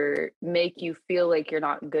either make you feel like you're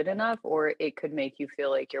not good enough, or it could make you feel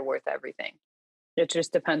like you're worth everything. It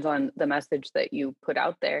just depends on the message that you put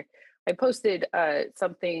out there. I posted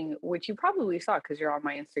something which you probably saw because you're on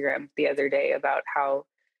my Instagram the other day, about how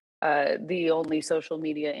the only social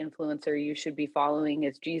media influencer you should be following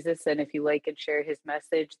is Jesus. And if you like and share his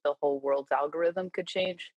message, the whole world's algorithm could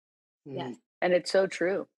change. Yes. And it's so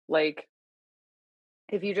true. Like,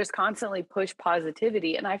 if you just constantly push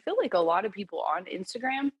positivity, and I feel like a lot of people on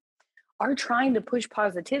Instagram are trying to push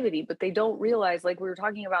positivity, but they don't realize, like we were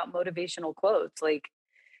talking about motivational quotes, like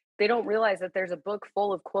they don't realize that there's a book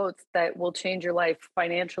full of quotes that will change your life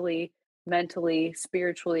financially, mentally,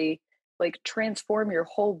 spiritually, like transform your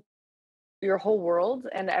whole world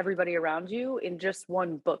and everybody around you in just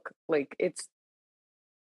one book. Like, it's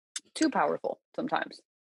too powerful sometimes.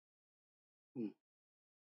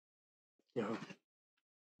 Yeah.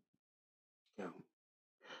 Yeah.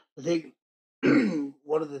 I think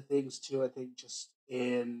one of the things too, I think just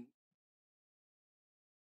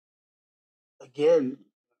again,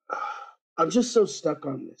 I'm just so stuck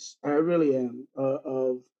on this. I really am.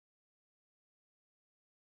 Of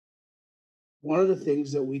one of the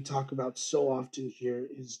things that we talk about so often here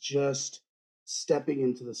is just stepping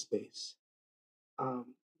into the space.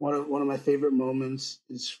 One of my favorite moments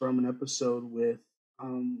is from an episode with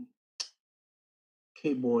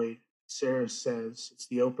Kate Boyd. Sarah says, it's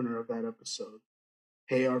the opener of that episode.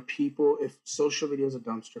 hey, our people, if social media is a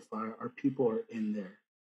dumpster fire, our people are in there.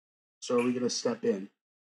 So are we going to step in?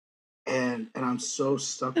 And I'm so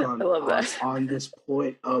stuck I love that. on this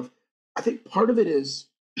point of, I think part of it is,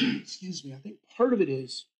 excuse me, I think part of it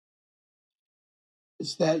is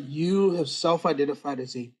that you have self-identified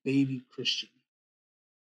as a baby Christian,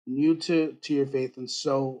 new to your faith. And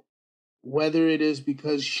so whether it is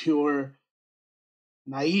because you're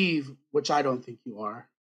naive, which I don't think you are,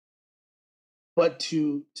 but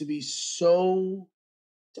to be so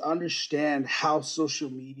to understand how social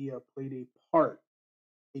media played a part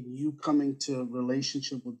in you coming to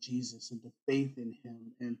relationship with Jesus and to faith in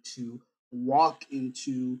him and to walk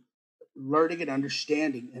into learning and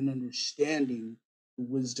understanding the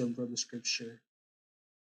wisdom from the scripture,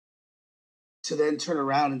 to then turn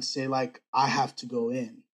around and say, like, I have to go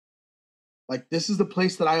in. Like, this is the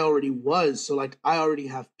place that I already was. So, like, I already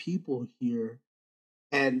have people here.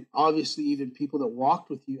 And obviously, even people that walked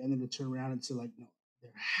with you, and then to turn around and say, like, no,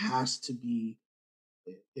 there has to be,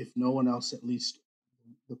 if no one else, at least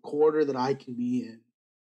the quarter that I can be in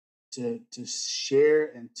to share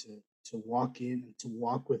and to walk in and to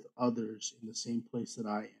walk with others in the same place that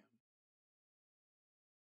I am.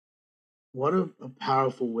 What a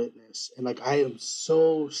powerful witness. And like, I am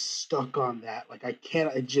so stuck on that. Like, I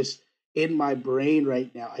just, in my brain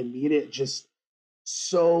right now, I mean it just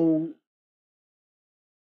so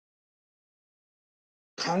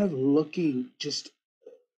kind of looking, just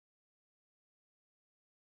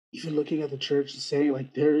even looking at the church and saying,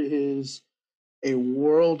 like, there is a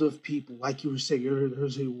world of people, like you were saying earlier,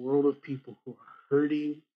 there's a world of people who are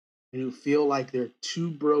hurting and who feel like they're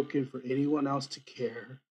too broken for anyone else to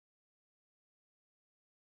care.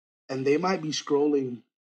 And they might be scrolling,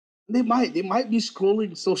 they might be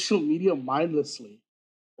scrolling social media mindlessly.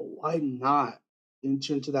 But why not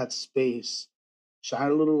enter into that space,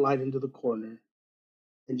 shine a little light into the corner,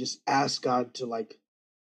 and just ask God to like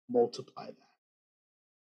multiply that?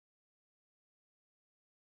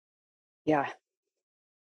 Yeah.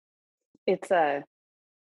 It's the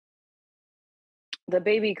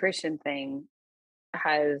baby Christian thing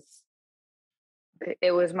has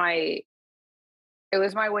it was my it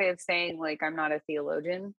was my way of saying, like, I'm not a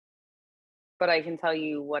theologian, but I can tell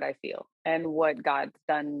you what I feel and what God's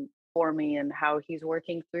done for me and how he's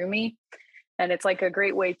working through me. And it's like a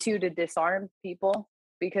great way too to disarm people,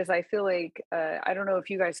 because I feel like I don't know if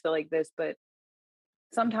you guys feel like this, but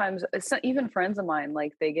sometimes even friends of mine,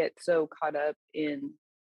 like, they get so caught up in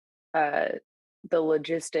uh the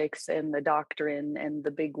logistics and the doctrine and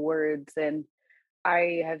the big words. And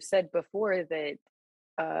I have said before that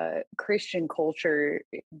Christian culture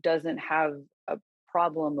doesn't have a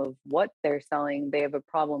problem of what they're selling, they have a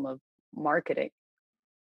problem of marketing.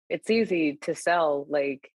 It's easy to sell,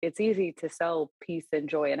 like, it's easy to sell peace and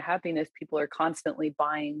joy and happiness. People are constantly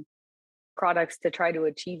buying products to try to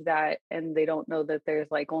achieve that, and they don't know that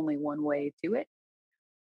there's like only one way to it.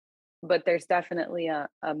 But there's definitely a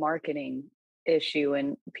marketing issue,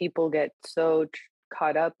 and people get so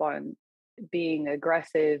caught up on being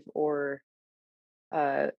aggressive or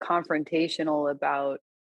confrontational about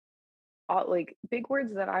all, like, big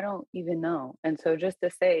words that I don't even know. And so just to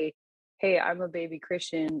say, hey, I'm a baby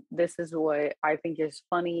Christian, this is what I think is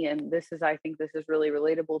funny, and this is, I think this is really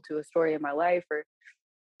relatable to a story in my life, or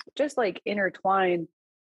just like intertwine,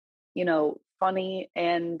 funny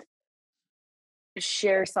and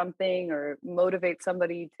share something or motivate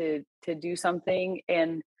somebody to do something.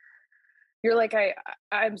 And you're like,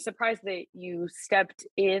 I'm surprised that you stepped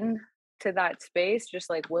in to that space,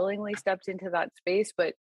 just like willingly stepped into that space.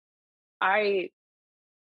 But I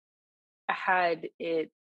had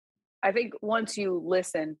it, I think once you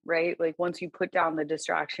listen, right? Like, once you put down the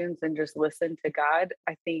distractions and just listen to God,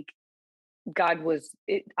 I think God was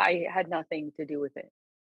it. I had nothing to do with it.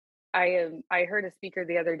 I heard a speaker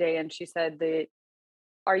the other day, and she said that,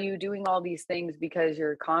 are you doing all these things because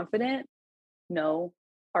you're confident? No.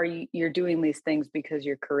 You're doing these things because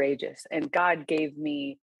you're courageous? And God gave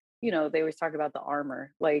me, they always talk about the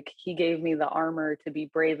armor. Like, he gave me the armor to be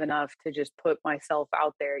brave enough to just put myself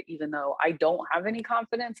out there, even though I don't have any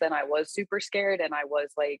confidence and I was super scared. And I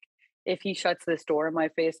was like, if he shuts this door in my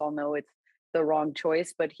face, I'll know it's the wrong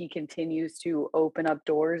choice. But he continues to open up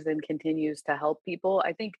doors and continues to help people.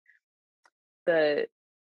 I think the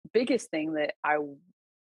biggest thing that I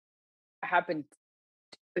happened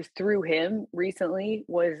through him recently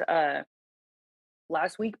was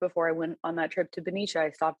last week, before I went on that trip to Benicia,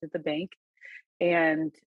 I stopped at the bank,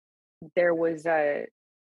 and there was a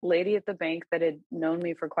lady at the bank that had known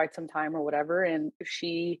me for quite some time or whatever, and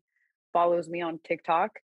she follows me on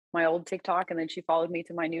TikTok. my old TikTok, and then she followed me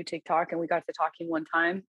to my new TikTok, and we got to talking one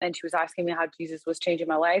time, and she was asking me how Jesus was changing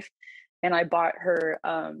my life, and I bought her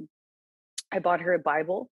a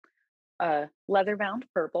Bible, leather bound,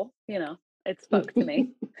 purple, it spoke to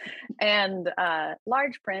me, and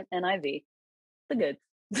large print NIV, the goods.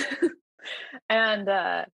 And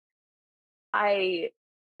I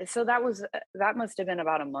so that must have been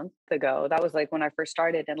about a month ago. That was like when I first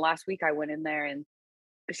started, and last week I went in there, and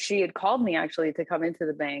she had called me actually to come into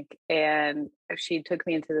the bank, and she took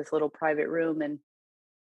me into this little private room, and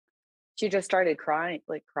she just started crying,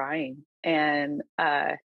 and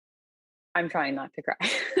I'm trying not to cry.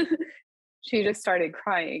 She just started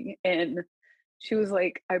crying, and she was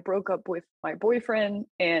like, I broke up with my boyfriend,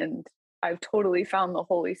 and I've totally found the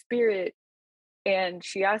Holy Spirit. And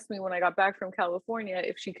she asked me when I got back from California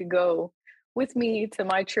if she could go with me to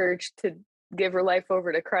my church to give her life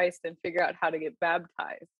over to Christ and figure out how to get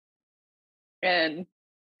baptized. And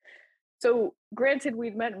so, granted,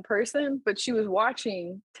 we'd met in person, but she was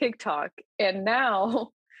watching TikTok. And now,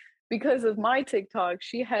 because of my TikTok,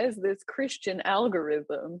 she has this Christian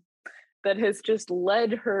algorithm that has just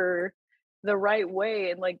led her the right way.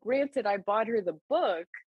 And like, granted, I bought her the book,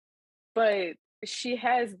 but she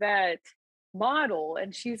has that model,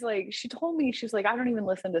 and she told me, she's like, I don't even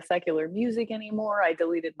listen to secular music anymore. I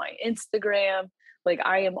deleted my Instagram. Like,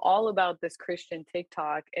 I am all about this Christian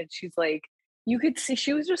TikTok. And she's like, you could see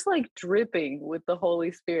she was just like dripping with the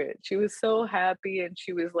Holy Spirit. She was so happy, and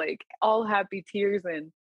she was like all happy tears.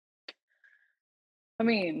 And I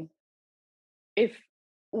mean, if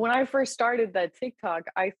when I first started that TikTok,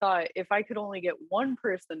 I thought if I could only get one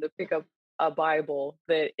person to pick up a Bible,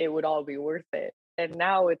 that it would all be worth it. And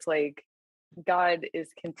now it's like God is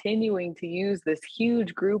continuing to use this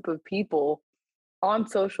huge group of people on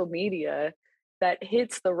social media that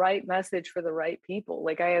hits the right message for the right people.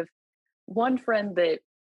 Like, I have one friend that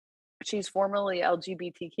she's formerly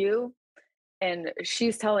LGBTQ, and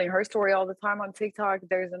she's telling her story all the time on TikTok.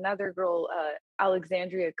 There's another girl,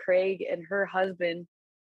 Alexandria Craig, and her husband,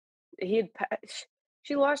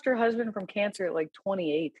 she lost her husband from cancer at like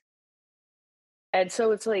 28. And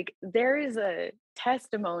so it's like there is a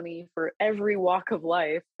testimony for every walk of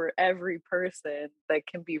life, for every person that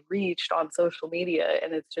can be reached on social media.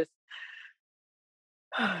 And it's just,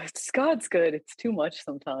 it's God's good. It's too much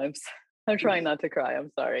sometimes. I'm trying not to cry.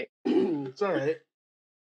 I'm sorry. It's all right.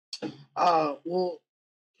 Well,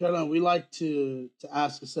 Caroline, we like to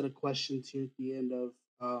ask a set of questions here at the end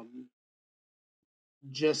of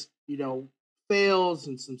just fails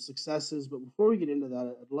and some successes. But before we get into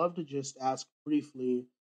that, I'd love to just ask briefly,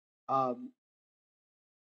 um,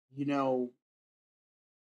 you know,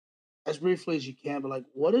 as briefly as you can, but like,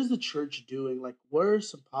 what is the church doing? Like, what are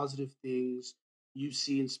some positive things you've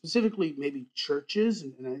seen, specifically maybe churches?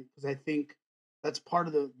 And because I think that's part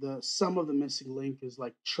of the some of the missing link is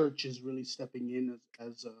like churches really stepping in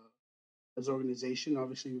as organization.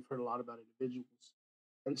 Obviously, we've heard a lot about individuals,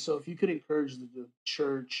 and so if you could encourage the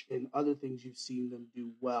church and other things you've seen them do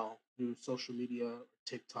well through social media or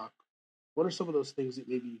TikTok, what are some of those things that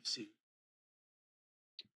maybe you've seen?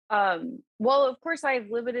 Well, of course, I have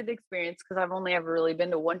limited experience because I've only ever really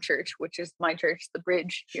been to one church, which is my church, The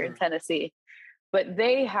Bridge, here in Sure. Tennessee. But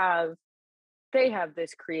they have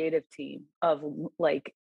this creative team of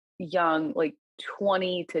like young, like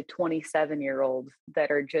 20 to 27-year olds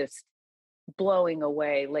that are just blowing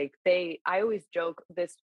away. Like, I always joke,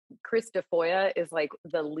 this Chris DeFoya is like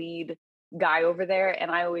the lead guy over there,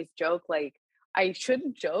 and I always joke, like, I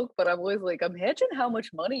shouldn't joke, but I'm always like, imagine how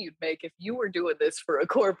much money you'd make if you were doing this for a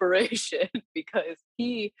corporation, because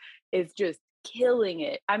he is just killing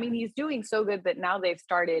it. I mean, he's doing so good that now they've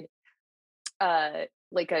started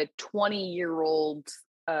like a 20-year-old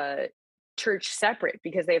church separate,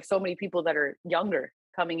 because they have so many people that are younger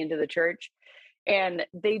coming into the church, and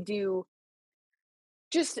they do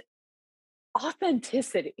just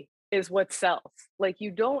authenticity is what sells. Like,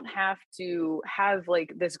 you don't have to have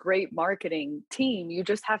like this great marketing team. You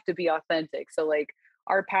just have to be authentic. So like,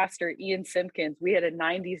 our pastor Ian Simpkins, we had a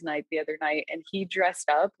 90s night the other night, and he dressed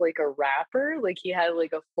up like a rapper. Like, he had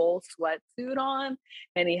like a full sweatsuit on,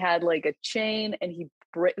 and he had like a chain, and he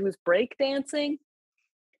was break dancing.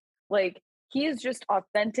 Like, he is just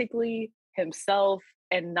authentically himself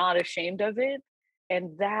and not ashamed of it.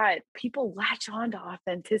 And that people latch on to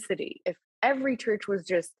authenticity. If every church was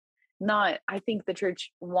just not, I think the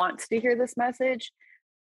church wants to hear this message.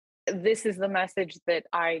 This is the message that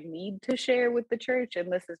I need to share with the church,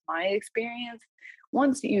 and this is my experience.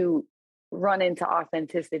 Once you run into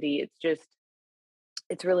authenticity,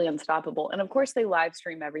 it's really unstoppable. And of course, they live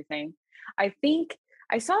stream everything. I think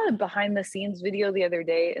I saw a behind the scenes video the other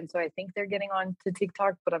day, and so I think they're getting on to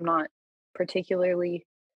TikTok, but I'm not particularly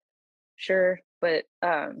sure. But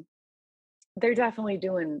they're definitely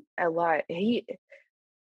doing a lot. The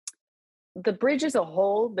bridge as a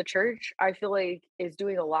whole, the church, I feel like is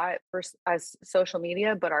doing a lot for as social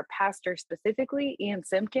media, but our pastor specifically, Ian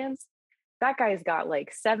Simpkins, that guy's got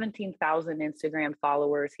like 17,000 Instagram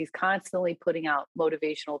followers. He's constantly putting out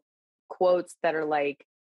motivational quotes that are like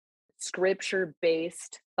scripture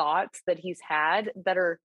based thoughts that he's had that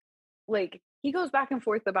are like he goes back and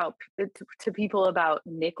forth about to people about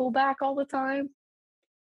Nickelback all the time.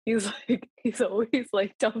 He's always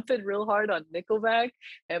like dumping real hard on Nickelback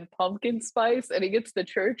and Pumpkin Spice, and he gets the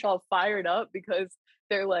church all fired up because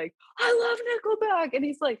they're like, "I love Nickelback," and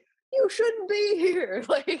he's like, "You shouldn't be here."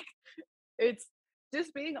 Like, it's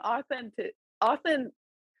just being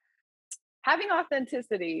having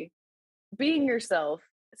authenticity, being yourself,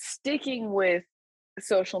 sticking with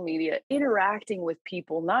social media, interacting with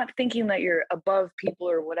people, not thinking that you're above people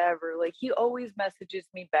or whatever. Like he always messages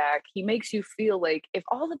me back. He makes you feel like if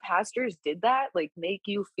all the pastors did that, like make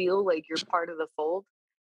you feel like you're part of the fold,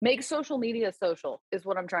 make social media social is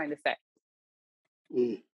what I'm trying to say.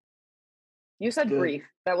 Mm, You said good. brief.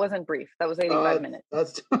 That wasn't brief. That was 85 minutes.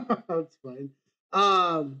 That's that's fine.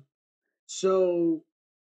 So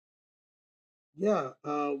yeah,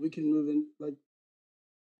 we can move in. Like,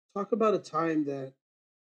 talk about a time that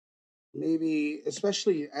maybe,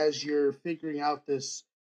 especially as you're figuring out this,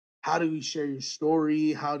 how do you share your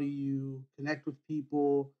story? How do you connect with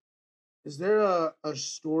people? Is there a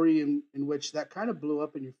story in which that kind of blew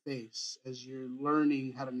up in your face as you're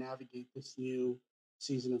learning how to navigate this new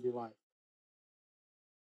season of your life?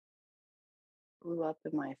 Blew up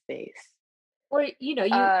in my face. Or, you know,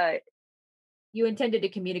 Uh, you intended to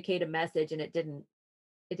communicate a message and it didn't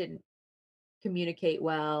communicate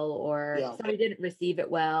well, or Yeah. somebody didn't receive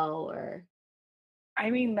it well, or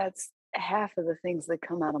I mean, that's half of the things that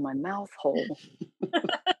come out of my mouth hole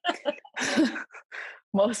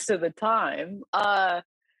most of the time.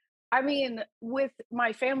 I mean, with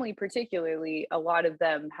my family particularly, a lot of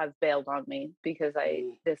them have bailed on me because I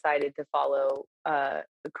Mm, decided to follow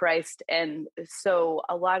Christ. And so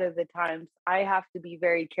a lot of the times I have to be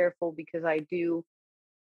very careful because I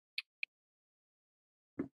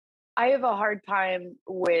have a hard time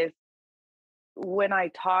with when I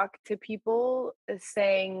talk to people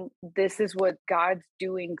saying, this is what God's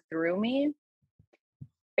doing through me.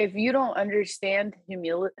 If you don't understand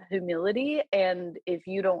humility, and if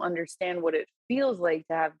you don't understand what it feels like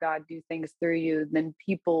to have God do things through you, then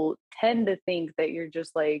people tend to think that you're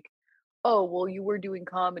just like, oh, well, you were doing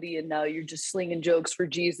comedy and now you're just slinging jokes for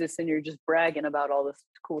Jesus and you're just bragging about all this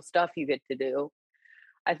cool stuff you get to do.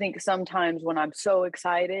 I think sometimes when I'm so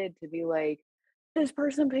excited to be like, this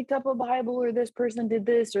person picked up a Bible, or this person did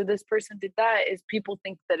this, or this person did that, is people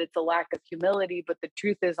think that it's a lack of humility. But the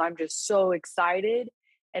truth is, I'm just so excited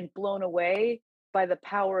and blown away by the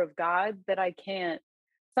power of God that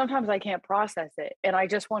sometimes I can't process it. And I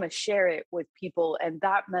just want to share it with people. And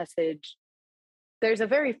that message, there's a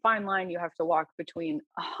very fine line you have to walk between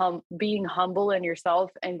being humble in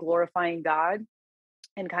yourself and glorifying God,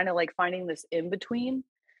 and kind of like finding this in between.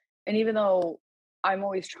 And even though I'm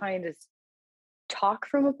always trying to talk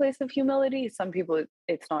from a place of humility, some people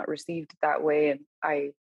it's not received that way, and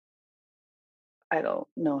I don't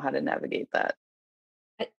know how to navigate that.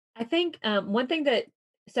 I think one thing that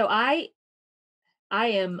so I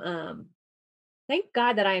am thank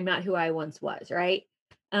God that I am not who I once was, right?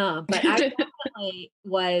 But I definitely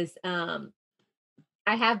was I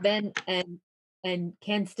have been and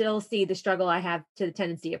can still see the struggle I have to the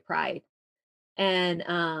tendency of pride. And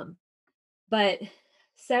but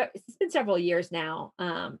so it's been several years now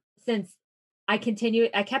since I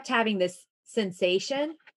kept having this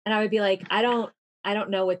sensation, and I would be like, I don't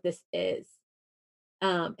know what this is.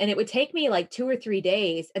 And it would take me like 2 or 3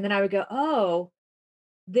 days, and then I would go, "Oh,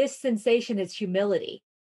 this sensation is humility."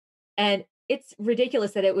 And it's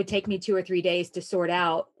ridiculous that it would take me 2 or 3 days to sort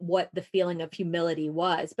out what the feeling of humility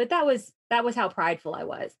was, but that was how prideful I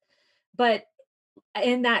was. But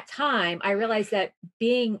in that time, I realized that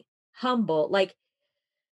being humble, like,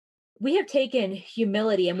 we have taken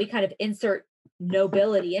humility and we kind of insert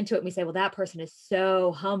nobility into it, and we say, well, that person is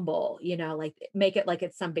so humble, like make it like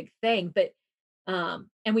it's some big thing. But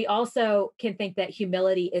and we also can think that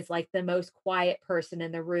humility is like the most quiet person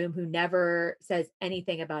in the room who never says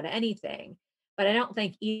anything about anything. But I don't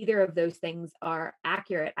think either of those things are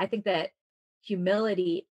accurate. I think that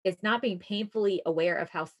humility is not being painfully aware of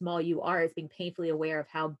how small you are, is being painfully aware of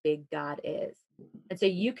how big God is. And so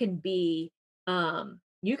you can be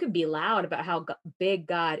you can be loud about how big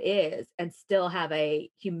God is and still have a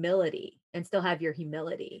humility and still have your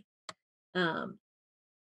humility. Um,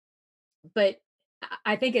 but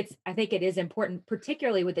I think it is important,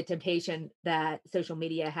 particularly with the temptation that social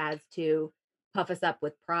media has to puff us up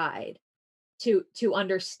with pride, to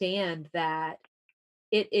understand that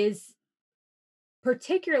it is,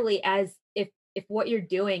 particularly as if what you're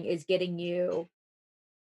doing is getting you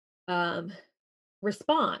um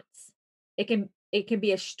response, it can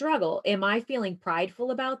be a struggle. Am I feeling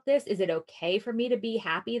prideful about this? Is it okay for me to be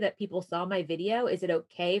happy that people saw my video? Is it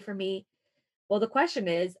okay for me? Well, the question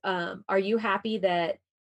is, are you happy that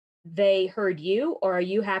they heard you, or are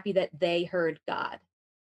you happy that they heard God?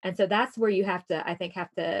 And so that's where you have to, I think,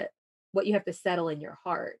 what you have to settle in your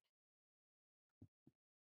heart.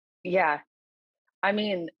 Yeah. I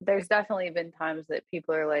mean, there's definitely been times that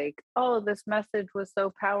people are like, "Oh, this message was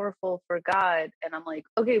so powerful for God." And I'm like,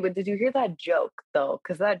 "Okay, but did you hear that joke though?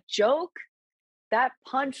 Because that joke, that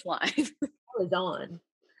punchline." I was on.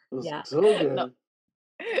 It was Yeah. so No,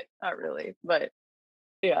 good. not really. But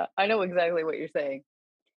yeah, I know exactly what you're saying.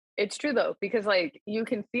 It's true though, because like you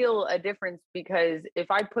can feel a difference because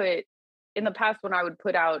if I put in the past when I would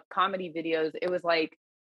put out comedy videos, it was like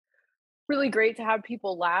really great to have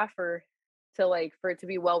people laugh or to like for it to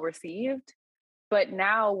be well received. But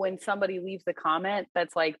now when somebody leaves a comment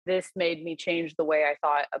that's like, this made me change the way I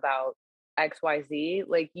thought about XYZ,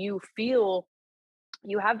 like you feel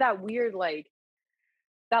you have that weird like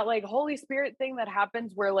that like Holy Spirit thing that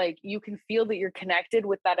happens where like you can feel that you're connected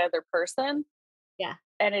with that other person. Yeah.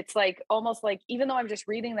 And it's like almost like even though I'm just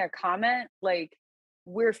reading their comment, like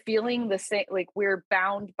we're feeling the same, like we're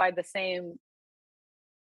bound by the same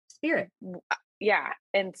Spirit. yeah.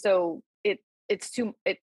 And so it's too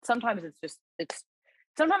it sometimes it's just it's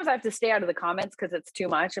sometimes I have to stay out of the comments because it's too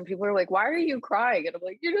much and people are like, why are you crying? And I'm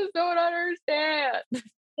like, you just don't understand.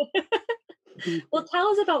 Well, tell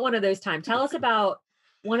us about one of those times. Tell us about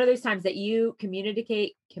one of those times that you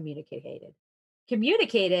communicated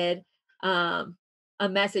a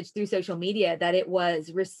message through social media that it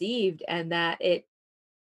was received and that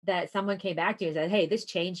someone came back to you and said, "Hey, this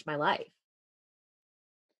changed my life."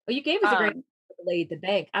 Well, you gave us a great um lady at the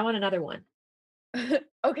bank. I want another one.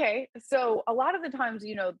 okay, so a lot of the times,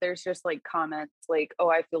 there's just like comments like, oh,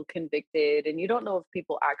 I feel convicted, and you don't know if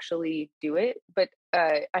people actually do it, but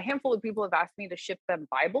a handful of people have asked me to ship them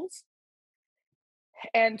Bibles.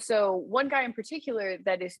 And so one guy in particular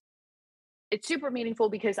that is it's super meaningful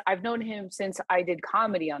because I've known him since I did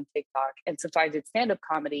comedy on TikTok and since I did stand-up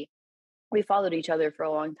comedy. We followed each other for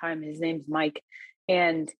a long time. His name's Mike,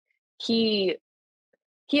 and he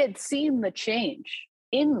he had seen the change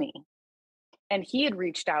in me, and he had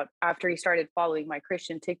reached out after he started following my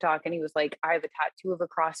Christian TikTok, and he was like, I have a tattoo of a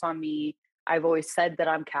cross on me. I've always said that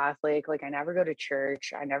I'm Catholic. Like, I never go to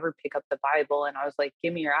church. I never pick up the Bible. And I was like,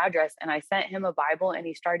 give me your address. And I sent him a Bible and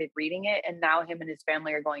he started reading it. And now him and his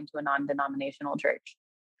family are going to a non denominational church.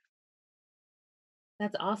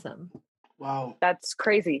 That's awesome. Wow. That's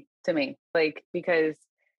crazy to me. Like, because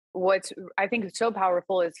what's I think is so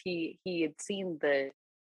powerful is he had seen the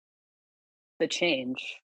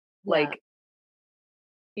change. Yeah. Like,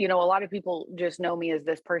 a lot of people just know me as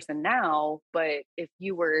this person now, but if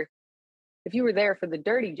you were there for the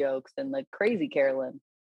dirty jokes and the crazy Carolyn,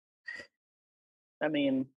 I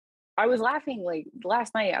mean, I was laughing like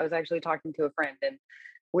last night. I was actually talking to a friend, and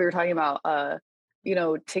we were talking about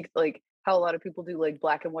like how a lot of people do like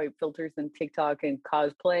black and white filters and TikTok and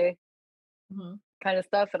cosplay Mhm. kind of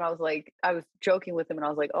stuff. And I was like, I was joking with him, and I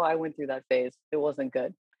was like, oh, I went through that phase. It wasn't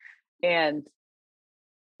good. And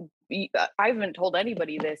I haven't told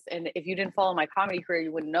anybody this, and if you didn't follow my comedy career,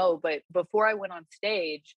 you wouldn't know. But before I went on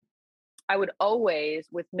stage, I would always,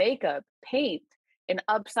 with makeup, paint an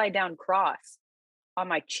upside down cross on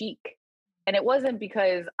my cheek. And it wasn't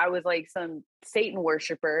because I was like some Satan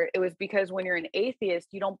worshiper. It was because when you're an atheist,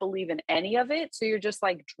 you don't believe in any of it. So you're just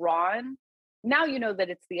like drawn. Now you know that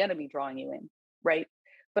it's the enemy drawing you in, right?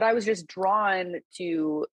 But I was just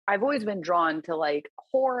I've always been drawn to like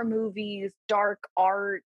horror movies, dark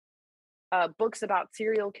art, books about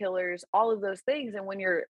serial killers, all of those things. And when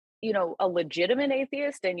you're, a legitimate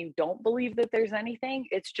atheist and you don't believe that there's anything,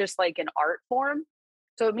 it's just like an art form.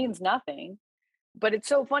 So it means nothing. But it's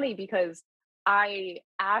so funny because I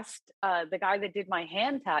asked the guy that did my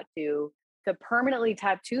hand tattoo to permanently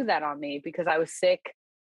tattoo that on me because I was sick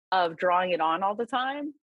of drawing it on all the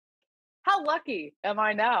time. How lucky am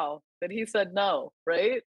I now that he said no,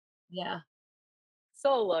 right? Yeah.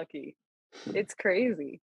 So lucky. It's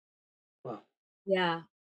crazy. Wow. Yeah.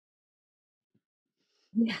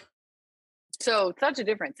 Yeah. So such a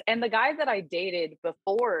difference. And the guy that I dated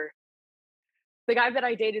before the guy that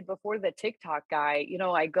I dated before the TikTok guy, you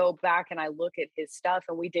know, I go back and I look at his stuff,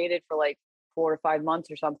 and we dated for like 4 or 5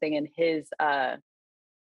 months or something, and his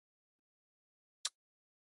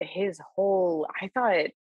whole,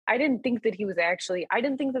 I didn't think that he was actually, I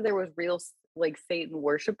didn't think that there was real like Satan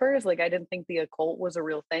worshipers. Like I didn't think the occult was a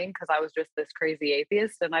real thing because I was just this crazy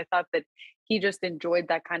atheist. And I thought that he just enjoyed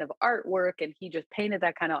that kind of artwork and he just painted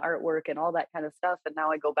that kind of artwork and all that kind of stuff. And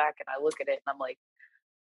now I go back and I look at it and I'm like,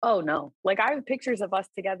 oh no. Like I have pictures of us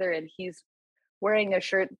together and he's wearing a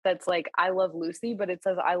shirt that's like, I love Lucy, but it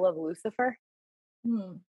says I love Lucifer.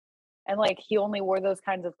 Hmm. And like he only wore those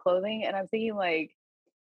kinds of clothing. And I'm thinking like,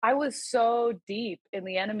 I was so deep in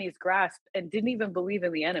the enemy's grasp and didn't even believe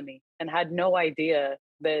in the enemy and had no idea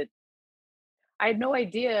that I had no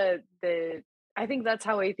idea that I think that's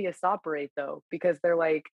how atheists operate though, because they're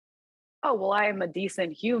like, oh, well, I am a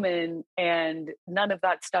decent human and none of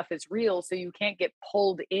that stuff is real. So you can't get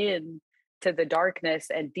pulled in to the darkness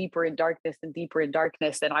and deeper in darkness and deeper in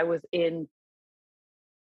darkness. And I was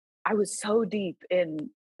so deep in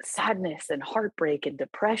sadness and heartbreak and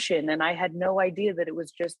depression. And I had no idea that it was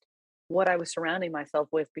just what I was surrounding myself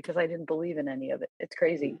with because I didn't believe in any of it. It's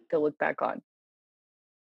crazy to look back on.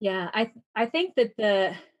 Yeah, I think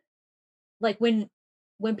that like when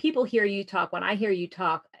people hear you talk, when I hear you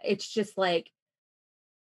talk, it's just like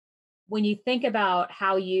when you think about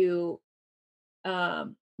how you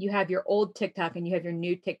have your old TikTok and you have your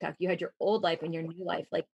new TikTok, you had your old life and your new life.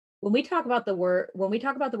 Like when we talk about the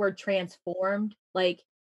word transformed, like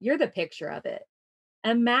you're the picture of it.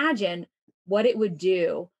 Imagine what it would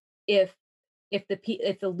do if if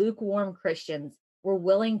the lukewarm Christians were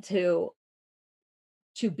willing to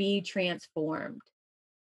be transformed.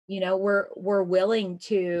 You know, we're willing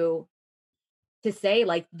to say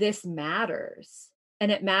like this matters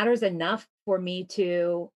and it matters enough for me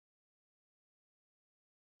to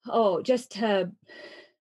just to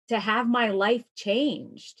have my life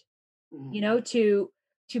changed, you know, to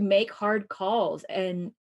make hard calls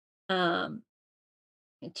and um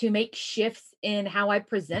to make shifts in how I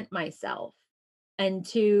present myself and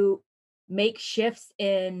to make shifts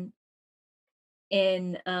in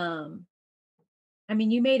I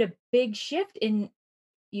mean, you made a big shift in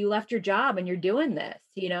you left your job and you're doing this,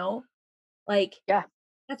 you know? Like Yeah.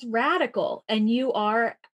 that's radical. And you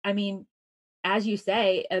are, I mean, as you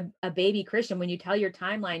say, a baby Christian, when you tell your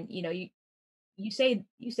timeline, you know, you say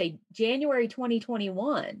January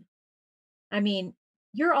 2021. I mean,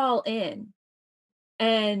 you're all in.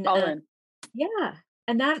 And All in. yeah,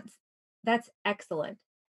 and that's excellent.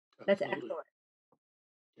 That's Absolutely. excellent.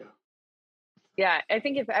 Yeah. Yeah. I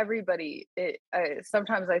think if everybody,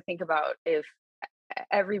 sometimes I think about if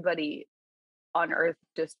everybody on earth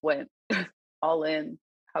just went all in,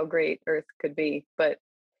 how great earth could be. But,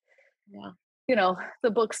 Yeah. you know, the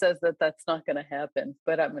book says that that's not going to happen,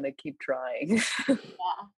 but I'm going to keep trying.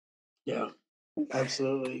 Yeah.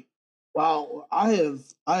 Absolutely. Wow, I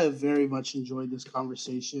have very much enjoyed this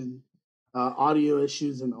conversation, audio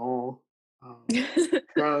issues and all.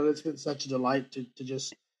 Carla, it's been such a delight to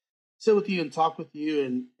just sit with you and talk with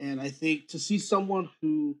you, and I think to see someone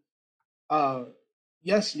who, uh,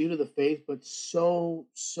 yes, new to the faith, but so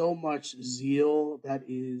much zeal that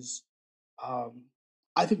is, um,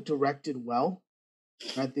 I think directed well.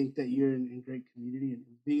 And I think that you're in great community and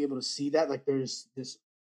being able to see that like there's this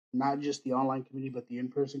not just the online community but the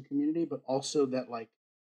in-person community, but also that like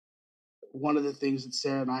one of the things that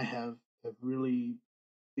Sarah and I have really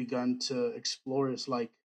begun to explore is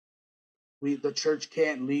like the church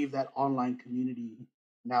can't leave that online community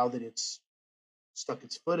now that it's stuck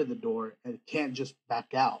its foot in the door and it can't just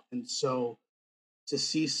back out. And so to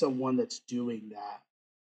see someone that's doing that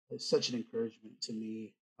is such an encouragement to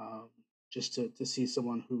me. Just to see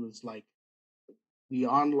someone who is like the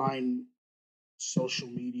online social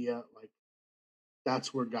media, like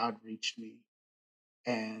that's where God reached me.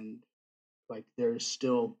 And like there's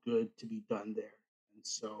still good to be done there. And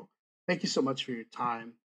so thank you so much for your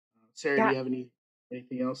time. Sarah, do Yeah. you have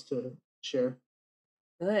anything else to share?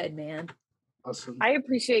 Good, man. Awesome. I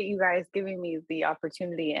appreciate you guys giving me the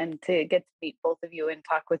opportunity and to get to meet both of you and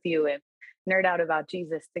talk with you and nerd out about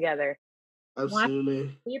Jesus together.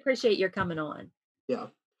 Absolutely. We appreciate your coming on. Yeah.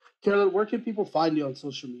 Carolyn, where can people find you on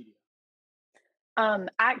social media?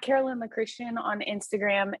 At Carolyn the Christian on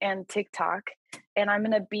Instagram and TikTok. And I'm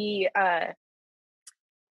gonna be a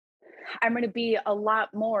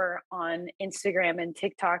lot more on Instagram and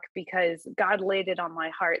TikTok because God laid it on my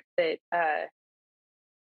heart that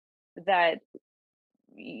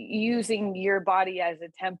using your body as a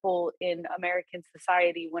temple in American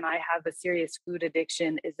society when I have a serious food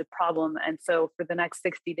addiction is a problem. And so for the next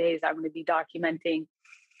 60 days, I'm going to be documenting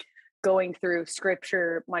going through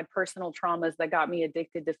scripture, my personal traumas that got me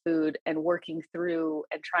addicted to food, and working through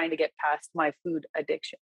and trying to get past my food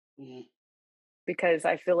addiction. Mhm. Because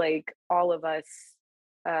I feel like all of us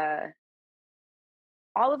have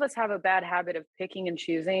a bad habit of picking and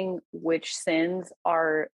choosing which sins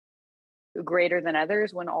are greater than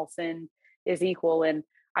others when all sin is equal. And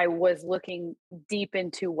I was looking deep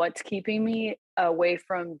into what's keeping me away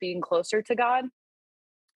from being closer to God.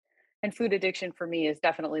 And food addiction for me is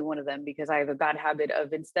definitely one of them, because I have a bad habit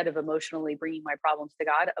of, instead of emotionally bringing my problems to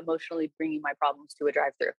God, emotionally bringing my problems to a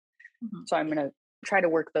drive-through. Mhm. So I'm going to try to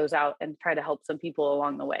work those out and try to help some people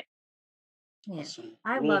along the way. Yeah. Awesome.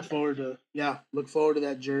 I We'll love look forward to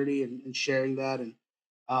that journey and sharing that. And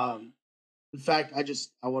in fact, I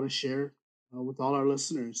want to share with all our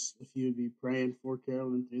listeners, if you would be praying for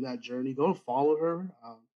Carolyn through that journey, go and follow her.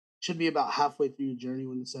 Should be about halfway through your journey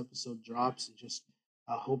when this episode drops, and just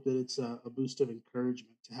hope that it's a boost of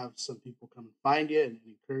encouragement to have some people come and find you and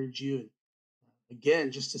encourage you. And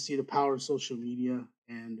again, just to see the power of social media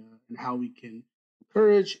and how we can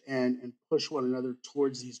encourage and push one another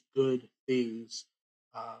towards these good things.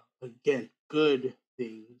 Again, good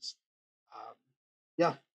things. Um,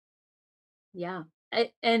 yeah. Yeah.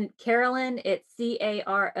 And Carolyn, it's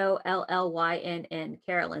Carollynn,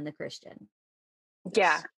 Carolyn the Christian. Yeah.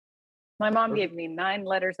 Yes. My mom Perfect. gave me 9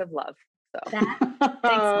 letters of love. So That thanks,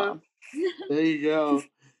 Mom. There you go.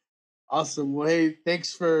 Awesome. Well, hey,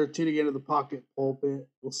 thanks for tuning into the Pocket Pulpit.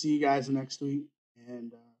 We'll see you guys next week.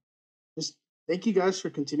 And just thank you guys for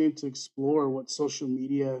continuing to explore what social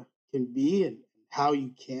media can be and how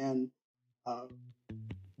you can uh,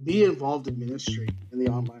 be involved in ministry in the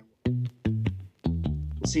online world.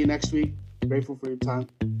 We'll see you next week. Grateful for your time.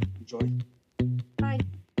 Enjoy.